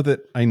feeling though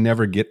that I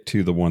never get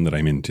to the one that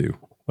I'm into.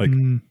 Like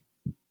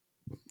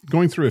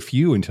going through a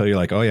few until you're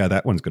like, oh yeah,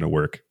 that one's going to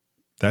work.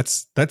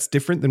 That's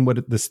different than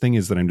what this thing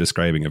is that I'm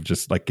describing, of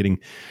just like getting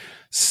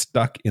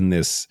stuck in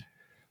this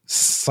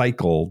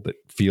cycle that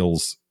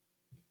feels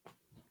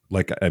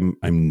like I'm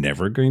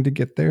never going to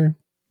get there.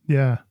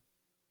 Yeah.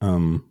 I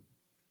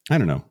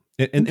don't know.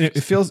 And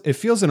it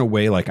feels in a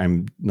way like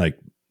I'm like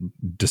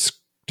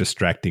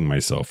distracting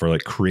myself or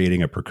like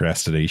creating a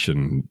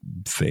procrastination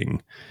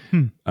thing.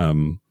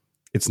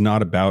 It's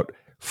not about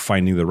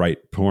finding the right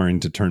porn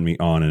to turn me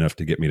on enough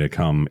to get me to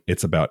come.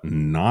 It's about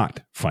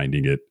not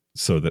finding it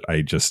so that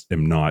I just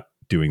am not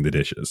doing the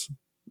dishes.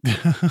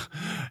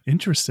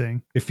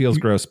 Interesting. It feels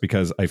gross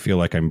because I feel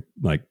like I'm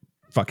like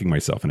fucking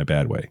myself in a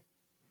bad way.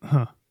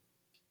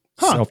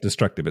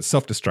 Self-destructive. It's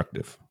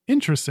self-destructive.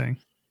 Interesting.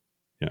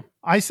 Yeah.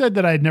 I said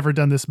that I had never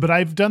done this, but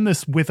I've done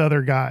this with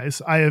other guys.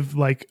 I have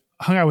like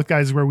hung out with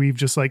guys where we've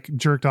just like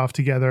jerked off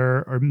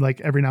together, or like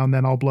every now and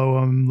then I'll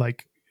blow them,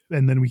 like,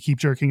 and then we keep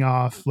jerking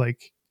off,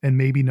 like, and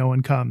maybe no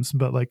one comes,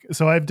 but like,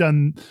 so I've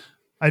done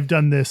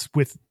this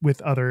with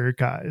other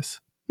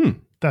guys.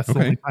 That's the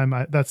only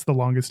time that's the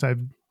longest I've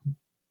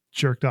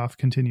jerked off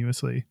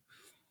continuously.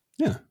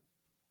 Yeah.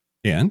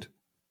 And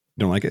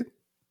don't like it?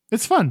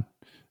 It's fun.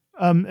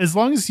 As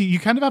long as you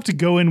kind of have to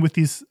go in with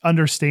these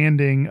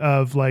understanding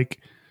of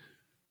like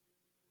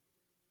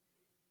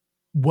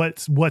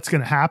what's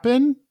going to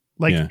happen.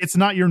 Like it's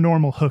not your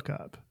normal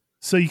hookup.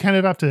 So you kind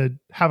of have to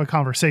have a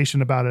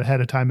conversation about it ahead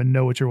of time and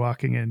know what you're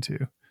walking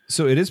into.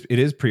 So it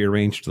is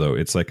prearranged though.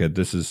 It's like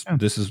this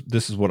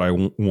is what I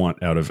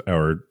want out of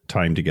our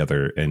time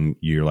together. And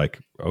you're like,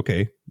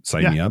 okay,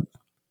 sign me up.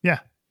 Yeah.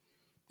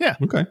 Yeah.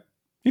 Okay.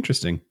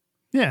 Interesting.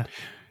 Yeah.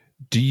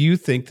 Do you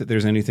think that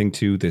there's anything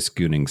to this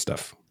gooning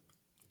stuff?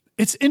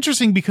 It's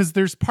interesting because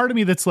there's part of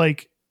me that's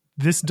like,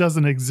 this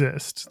doesn't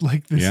exist.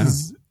 Like this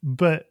is,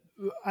 but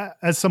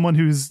as someone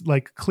who's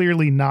like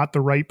clearly not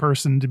the right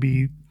person to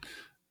be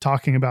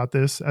talking about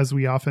this, as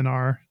we often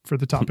are for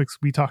the topics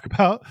we talk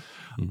about.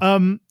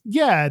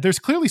 Yeah, there's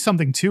clearly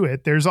something to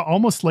it. There's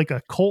almost like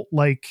a cult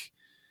like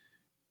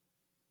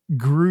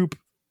group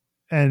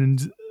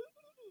and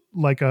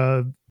like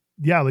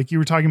like you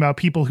were talking about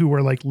people who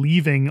were like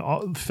leaving,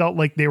 felt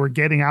like they were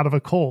getting out of a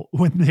cult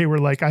when they were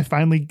like, I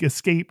finally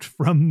escaped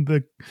from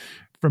the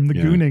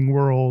Gooning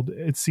world.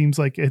 It seems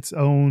like its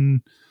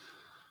own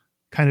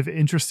kind of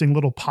interesting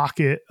little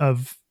pocket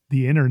of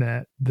the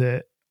internet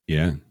that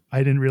I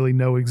didn't really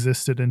know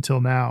existed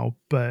until now.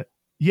 But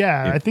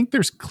I think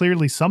there's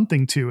clearly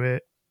something to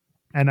it,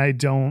 and I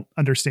don't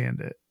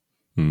understand it.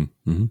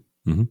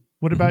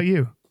 What about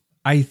you?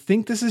 I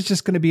think this is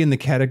just going to be in the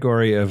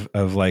category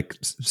of like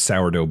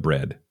sourdough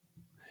bread.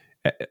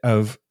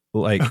 Of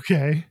like,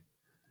 okay,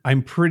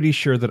 I'm pretty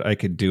sure that I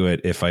could do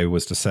it if I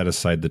was to set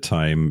aside the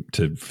time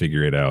to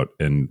figure it out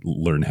and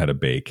learn how to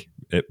bake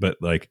it. But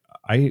like,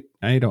 I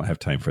don't have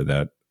time for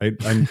that.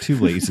 I'm too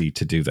lazy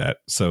to do that.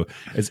 So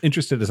as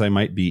interested as I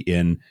might be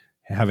in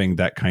having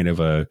that kind of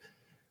a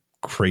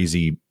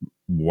crazy,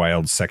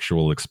 wild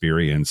sexual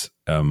experience,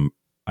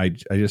 I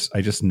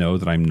just know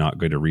that I'm not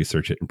going to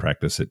research it and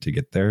practice it to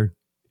get there.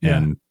 Yeah.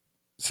 And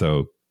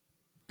so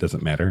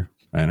doesn't matter.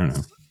 I don't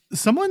know.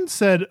 Someone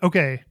said,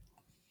 okay,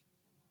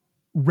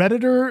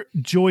 Redditor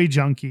Joy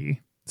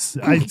Junkie,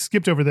 I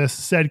skipped over this,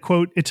 said,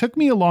 quote, "It took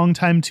me a long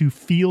time to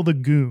feel the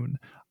goon.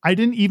 I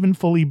didn't even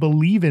fully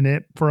believe in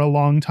it for a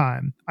long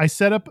time. I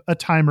set up a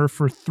timer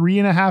for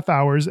 3.5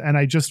 hours and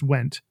I just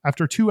went.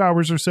 After 2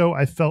 hours or so,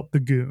 I felt the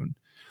goon."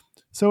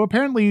 So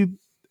apparently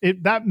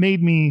that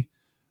made me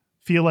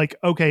feel like,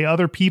 okay,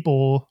 other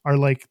people are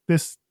like,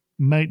 this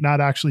might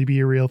not actually be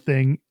a real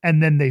thing.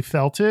 And then they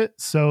felt it.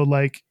 So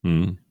like,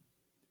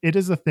 it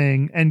is a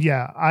thing. And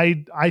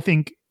I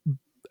think,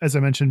 as I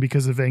mentioned,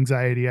 because of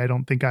anxiety, I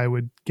don't think I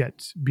would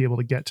be able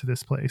to get to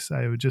this place.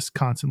 I would just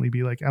constantly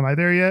be like, am I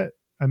there yet?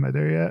 Am I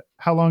there yet?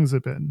 How long has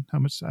it been? How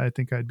much? I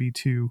think I'd be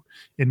too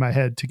in my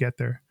head to get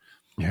there.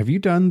 Have you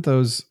done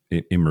those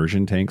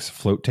immersion tanks,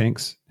 float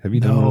tanks? Have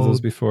you done one of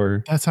those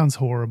before? That sounds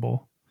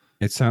horrible.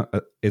 It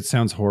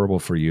sounds horrible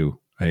for you.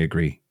 I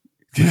agree.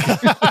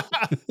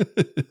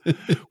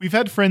 We've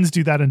had friends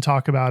do that and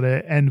talk about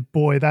it, and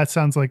boy, that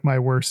sounds like my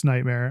worst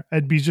nightmare.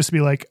 I'd just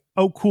be like,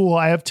 oh cool,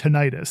 I have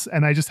tinnitus,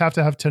 and I just have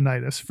to have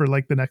tinnitus for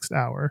like the next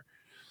hour.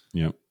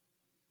 Yep.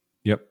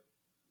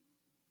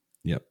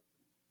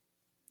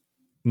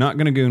 Not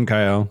gonna goon,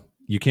 Kyle.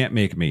 You can't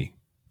make me.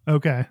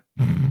 Okay.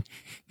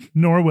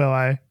 Nor will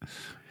I.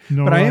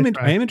 But I am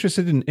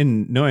interested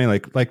in knowing,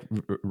 like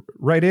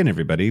write in,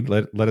 everybody.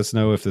 Let us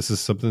know if this is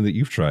something that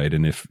you've tried,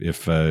 and if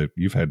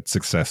you've had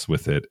success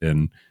with it,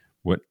 and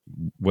what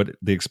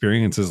the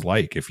experience is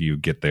like if you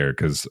get there.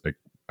 Because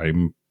I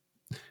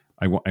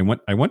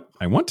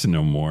want to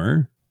know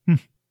more.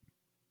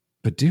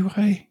 But do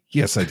I?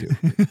 Yes, I do.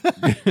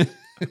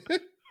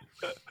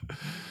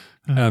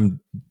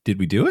 Did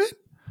we do it?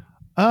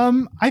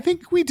 I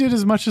think we did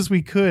as much as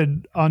we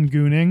could on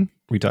Gooning.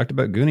 We talked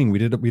about Gooning. We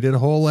did a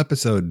whole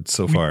episode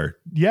so far.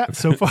 Yeah,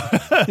 so far.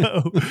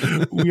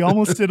 We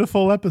almost did a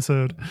full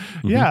episode.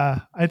 Mm-hmm.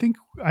 Yeah, I think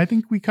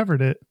we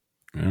covered it.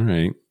 All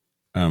right.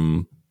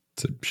 So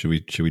should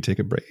we take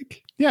a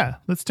break? Yeah,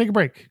 let's take a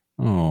break.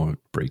 Oh,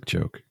 break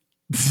joke.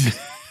 This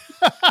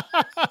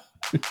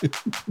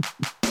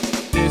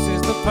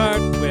is the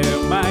part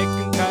where Mike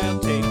and Kyle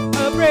take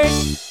a break.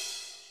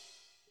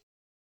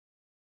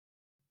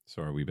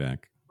 So are we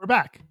back? We're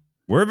back.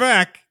 We're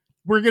back.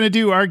 We're going to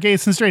do our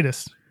gayest and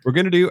straightest. We're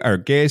going to do our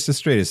gayest and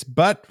straightest.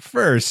 But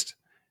first,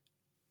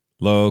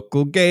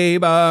 local gay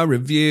bar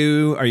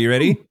review. Are you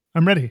ready?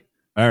 I'm ready.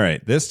 All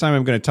right. This time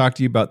I'm going to talk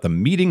to you about the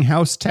Meeting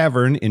House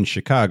Tavern in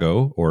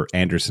Chicago, or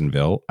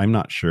Andersonville. I'm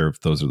not sure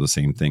if those are the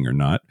same thing or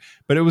not,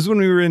 but it was when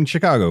we were in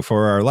Chicago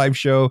for our live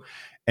show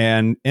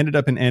and ended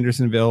up in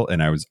Andersonville,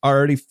 and I was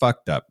already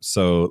fucked up.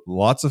 So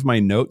lots of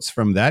my notes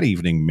from that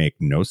evening make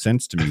no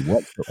sense to me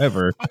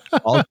whatsoever.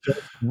 I'll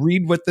just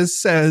read what this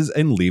says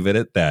and leave it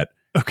at that.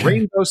 Okay.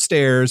 Rainbow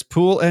stairs,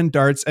 pool and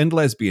darts, and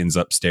lesbians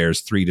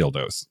upstairs, 3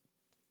 dildos.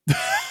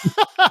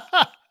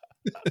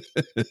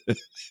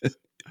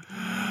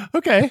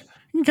 Okay.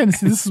 You can kind of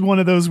see this is one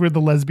of those where the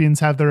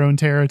lesbians have their own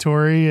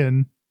territory,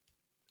 and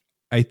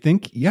I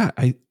think,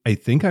 I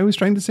think I was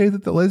trying to say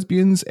that the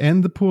lesbians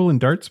and the pool and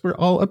darts were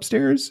all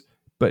upstairs,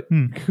 but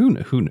who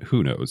knows?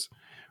 Who knows?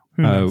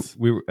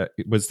 We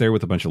was there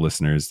with a bunch of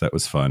listeners. That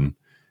was fun.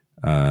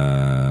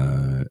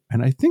 And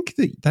I think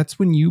that's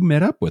when you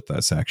met up with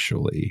us,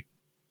 actually.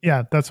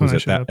 Yeah, that's when I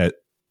showed up.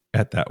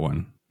 At that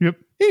one. Yep.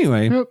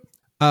 Anyway, yep.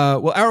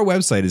 Well, our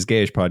website is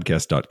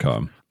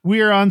gayishpodcast.com. We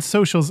are on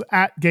socials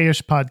at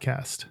Gayish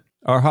Podcast.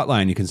 Our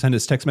hotline, you can send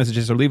us text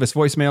messages or leave us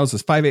voicemails,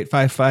 is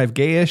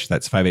 5855-GAYISH.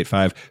 That's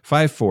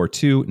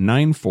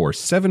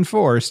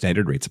 585-542-9474.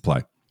 Standard rates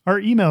apply. Our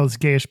email is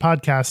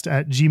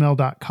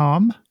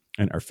gayishpodcast@gmail.com.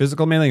 And our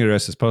physical mailing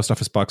address is Post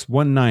Office Box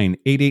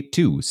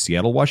 19882,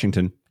 Seattle,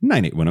 Washington,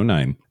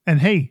 98109. And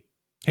hey,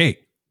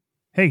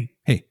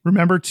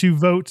 remember to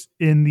vote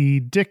in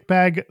the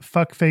Dickbag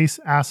Fuckface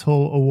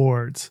Asshole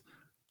Awards.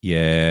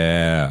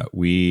 Yeah,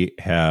 we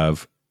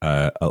have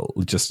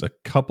just a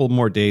couple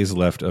more days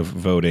left of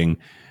voting.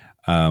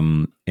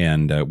 And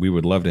we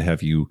would love to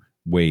have you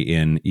weigh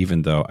in,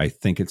 even though I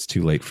think it's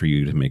too late for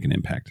you to make an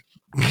impact.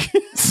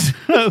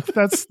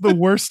 That's the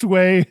worst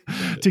way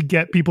to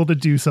get people to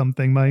do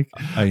something, Mike.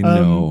 I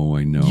know.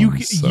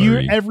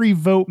 Every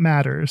vote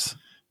matters.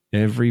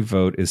 Every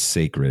vote is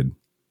sacred.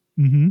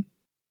 Mm-hmm.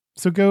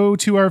 So go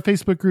to our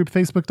Facebook group,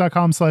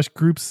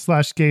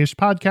 facebook.com/groups/gayish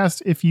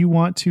podcast if you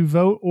want to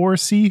vote or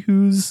see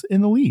who's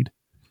in the lead.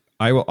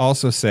 I will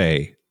also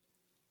say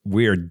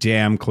we are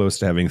damn close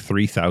to having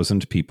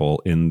 3,000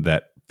 people in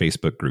that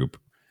Facebook group.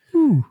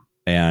 Ooh.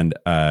 And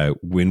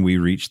when we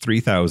reach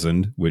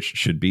 3,000, which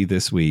should be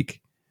this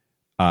week,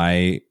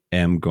 I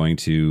am going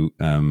to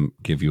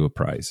give you a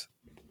prize.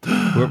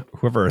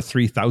 Whoever our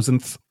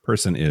 3,000th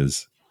person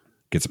is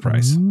gets a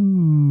prize.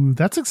 Ooh,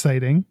 that's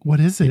exciting. What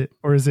is it?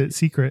 Or is it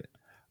secret?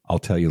 I'll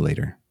tell you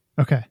later.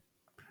 Okay.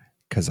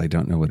 Because I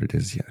don't know what it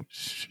is yet.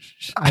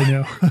 I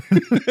know.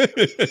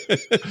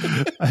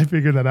 I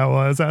figured that out while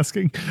I was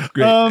asking.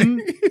 Great.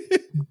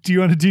 Do you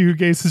want to do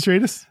gayest and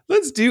straightest?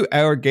 Let's do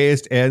our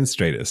gayest and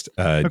straightest.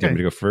 Do you want me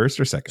to go first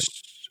or second?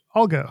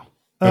 I'll go.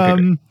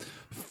 Okay,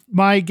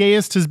 my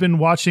gayest has been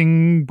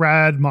watching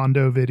Brad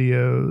Mondo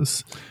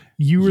videos.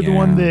 You were the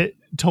one that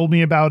told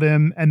me about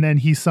him, and then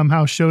he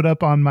somehow showed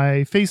up on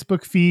my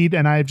Facebook feed,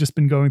 and I've just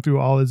been going through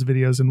all his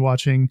videos and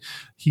watching.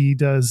 He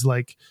does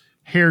like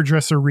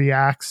hairdresser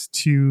reacts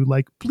to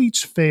like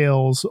bleach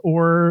fails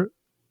or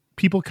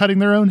people cutting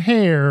their own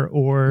hair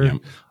or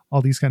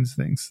all these kinds of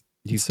things.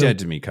 He's dead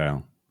to me,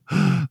 Kyle.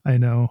 I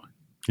know.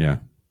 Yeah.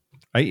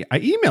 I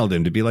emailed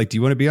him to be like, do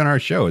you want to be on our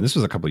show? And this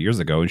was a couple of years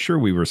ago. And sure,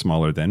 we were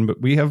smaller then,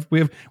 but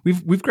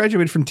we've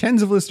graduated from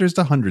tens of listeners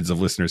to hundreds of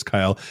listeners,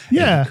 Kyle.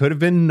 Yeah. And it could have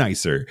been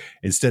nicer.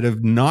 Instead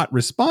of not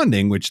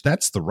responding, which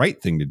that's the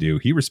right thing to do,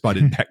 he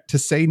responded back to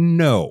say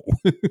no.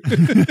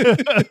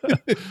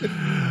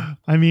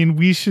 I mean,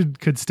 we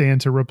could stand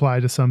to reply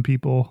to some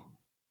people.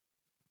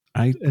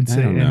 I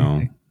don't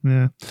know.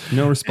 Yeah.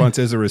 No response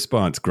is a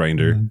response,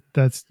 Grinder.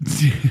 That's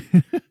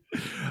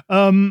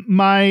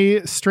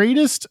my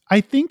straightest,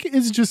 I think,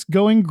 is just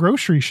going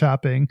grocery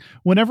shopping.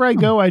 Whenever I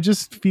go, I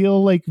just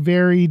feel like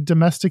very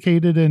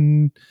domesticated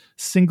and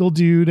single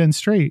dude and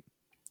straight.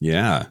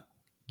 Yeah.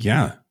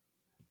 Yeah.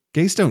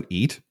 Gays don't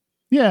eat.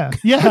 Yeah.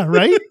 Yeah.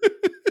 Right.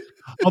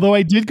 Although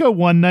I did go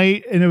one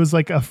night and it was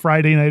like a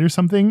Friday night or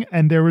something,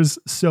 and there was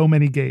so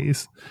many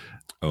gays.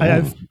 Oh.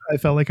 I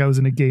felt like I was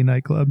in a gay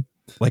nightclub.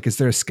 Like, is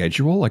there a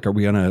schedule? Like, are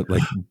we on a,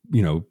 like,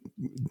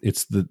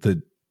 it's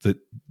the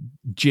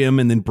gym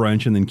and then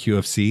brunch and then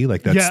QFC?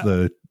 Like, that's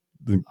the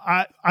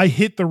I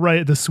hit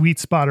the sweet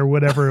spot or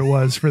whatever it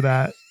was for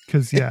that.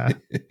 Cause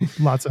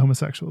lots of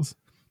homosexuals.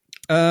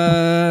 What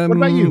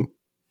about you?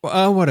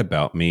 What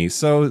about me?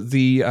 So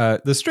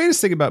the straightest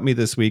thing about me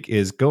this week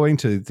is going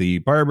to the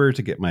barber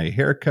to get my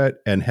hair cut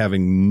and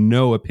having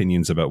no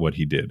opinions about what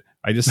he did.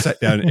 I just sat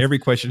down and every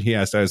question he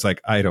asked, I was like,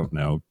 I don't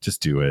know,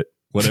 just do it.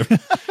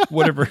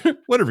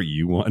 Whatever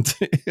you want.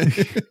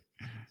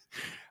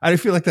 I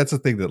feel like that's a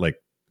thing that like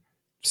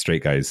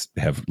straight guys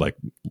have like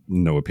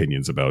no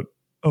opinions about.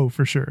 Oh,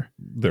 for sure.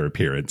 Their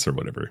appearance or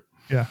whatever.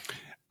 Yeah.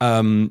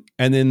 And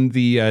then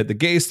the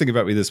gayest thing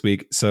about me this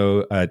week.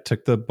 So I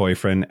took the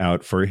boyfriend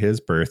out for his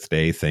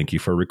birthday. Thank you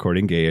for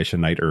recording Gayish a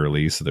night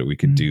early so that we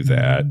could do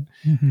that.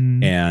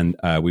 Mm-hmm. And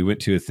we went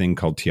to a thing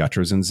called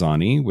Teatro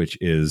Zanzani, which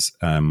is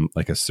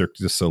like a Cirque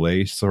du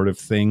Soleil sort of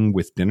thing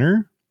with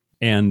dinner.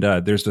 And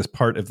there's this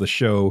part of the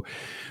show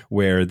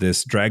where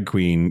this drag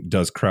queen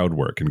does crowd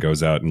work and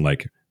goes out and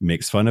like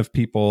makes fun of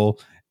people.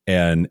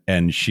 And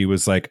she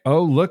was like,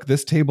 oh, look,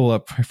 this table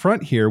up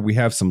front here, we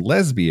have some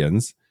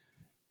lesbians.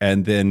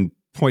 And then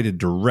pointed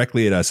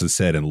directly at us and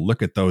said, and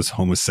look at those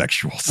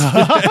homosexuals.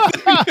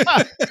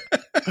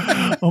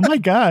 Oh, my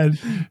God.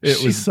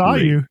 She saw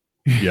great. You.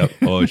 Yep.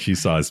 Oh, she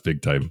saw us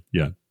big time.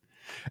 Yeah.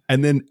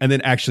 And then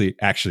actually,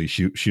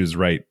 she was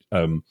right.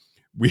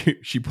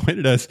 She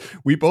pointed us.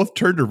 We both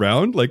turned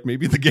around, like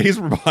maybe the gays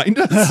were behind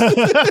us.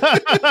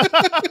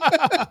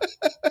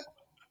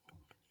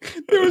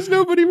 There was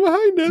nobody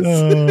behind us.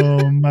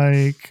 Oh,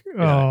 Mike.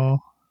 Yeah. Oh.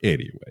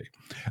 Anyway,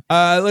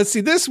 let's see.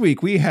 This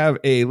week we have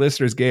a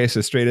listener's gayest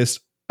or straightest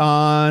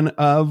on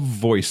a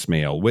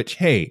voicemail. Which,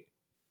 hey,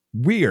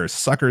 we are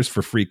suckers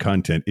for free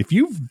content. If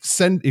you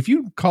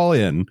call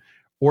in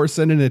or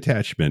send an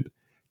attachment,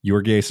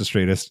 your gayest or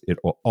straightest, it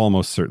will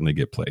almost certainly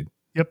get played.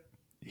 Yep.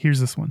 Here's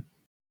this one.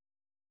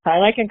 Hi,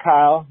 Mike and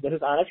Kyle. This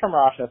is Anna from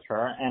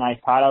Rochester, and I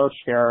thought I would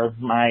share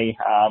my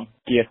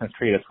gayest and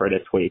straightest for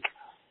this week.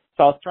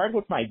 So I'll start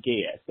with my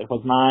gayest. It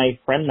was my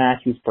friend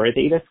Matthew's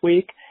birthday this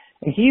week,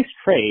 and he's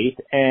straight,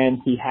 and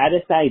he had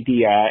this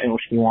idea in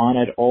which he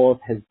wanted all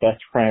of his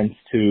best friends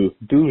to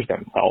douche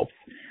themselves.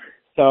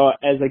 So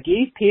as a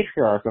gay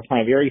patriarch of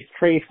my very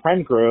straight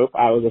friend group,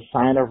 I was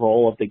assigned a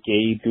role of the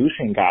gay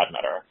douching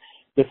godmother.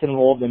 This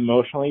involved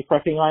emotionally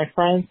prepping my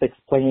friends,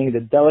 explaining the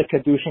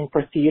delicate douching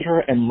procedure,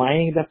 and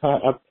lining them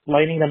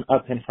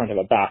up in front of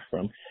a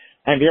bathroom.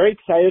 I'm very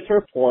excited to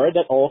report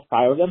that all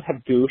 5 of them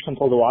have douched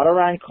until the water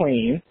ran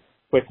clean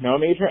with no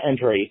major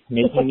injuries,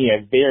 making me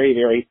a very,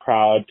 very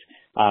proud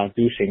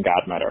douching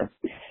godmother.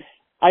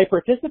 I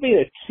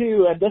participated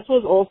too, and this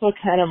was also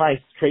kind of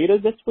my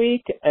straightest this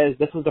week, as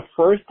this was the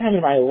first time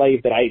in my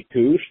life that I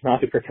douche,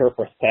 not to prepare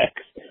for sex,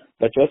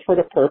 but just for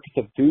the purpose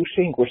of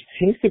douching, which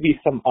seems to be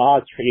some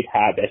odd trait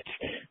habit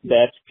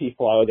that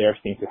people out there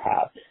seem to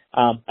have.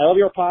 I love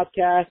your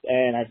podcast,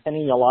 and I'm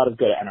sending you a lot of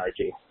good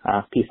energy.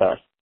 Peace out.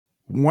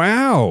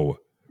 Wow.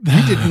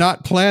 We did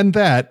not plan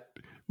that.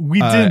 We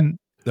didn't.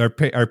 Our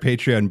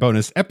Patreon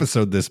bonus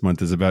episode this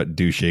month is about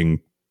douching.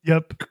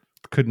 Yep.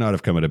 Could not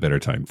have come at a better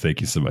time.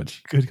 Thank you so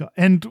much. Good God.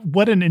 And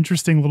what an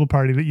interesting little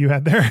party that you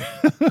had there.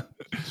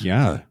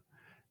 Yeah.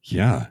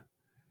 Yeah.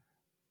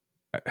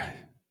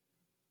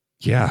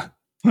 Yeah.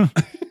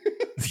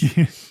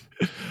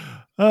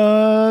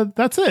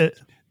 That's it.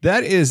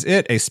 That is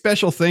it. A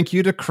special thank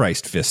you to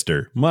Christ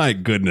Fister. My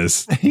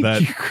goodness.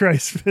 Thank you,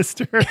 Christ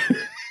Fister.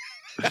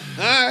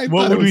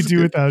 What would we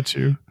do without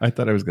you? I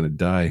thought I was going to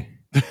die.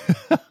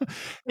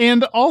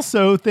 And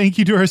also, thank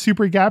you to our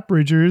super gap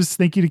bridgers.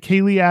 Thank you to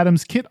Kaylee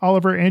Adams, Kit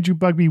Oliver, Andrew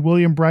Bugby,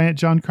 William Bryant,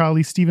 John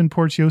Crowley, Stephen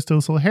Porch, Yost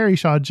Osel, Harry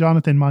Shaw,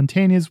 Jonathan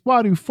Montañez,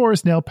 Wadu,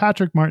 Forrest Nail,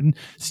 Patrick Martin,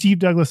 Steve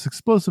Douglas,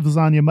 Explosive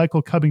Lasagna,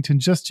 Michael Covington,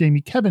 Just Jamie,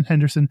 Kevin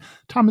Henderson,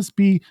 Thomas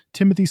B.,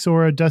 Timothy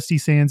Sora, Dusty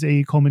Sands,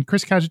 A.E. Coleman,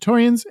 Chris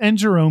Cacciatorians, and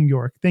Jerome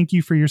York. Thank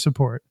you for your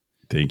support.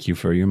 Thank you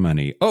for your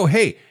money. Oh,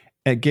 hey.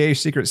 Gayish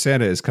Secret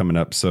Santa is coming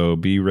up, so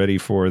be ready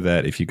for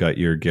that. If you got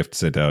your gift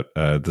sent out,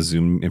 the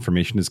Zoom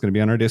information is going to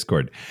be on our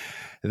Discord.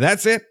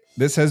 That's it.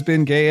 This has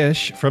been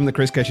Gayish from the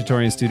Chris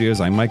Cacciatorian Studios.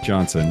 I'm Mike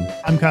Johnson.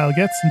 I'm Kyle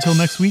Getz. Until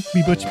next week,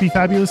 be butch, be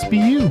fabulous, be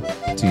you.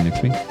 See you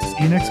next week.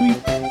 See you next week.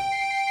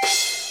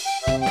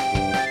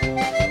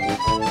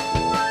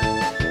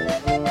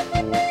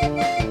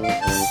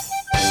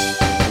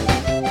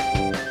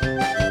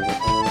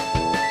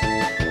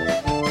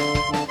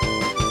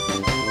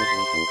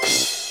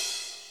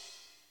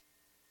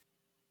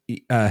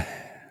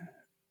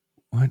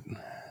 What?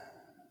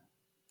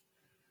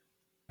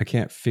 I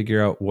can't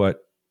figure out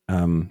what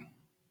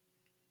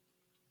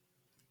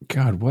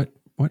God, what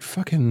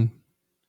fucking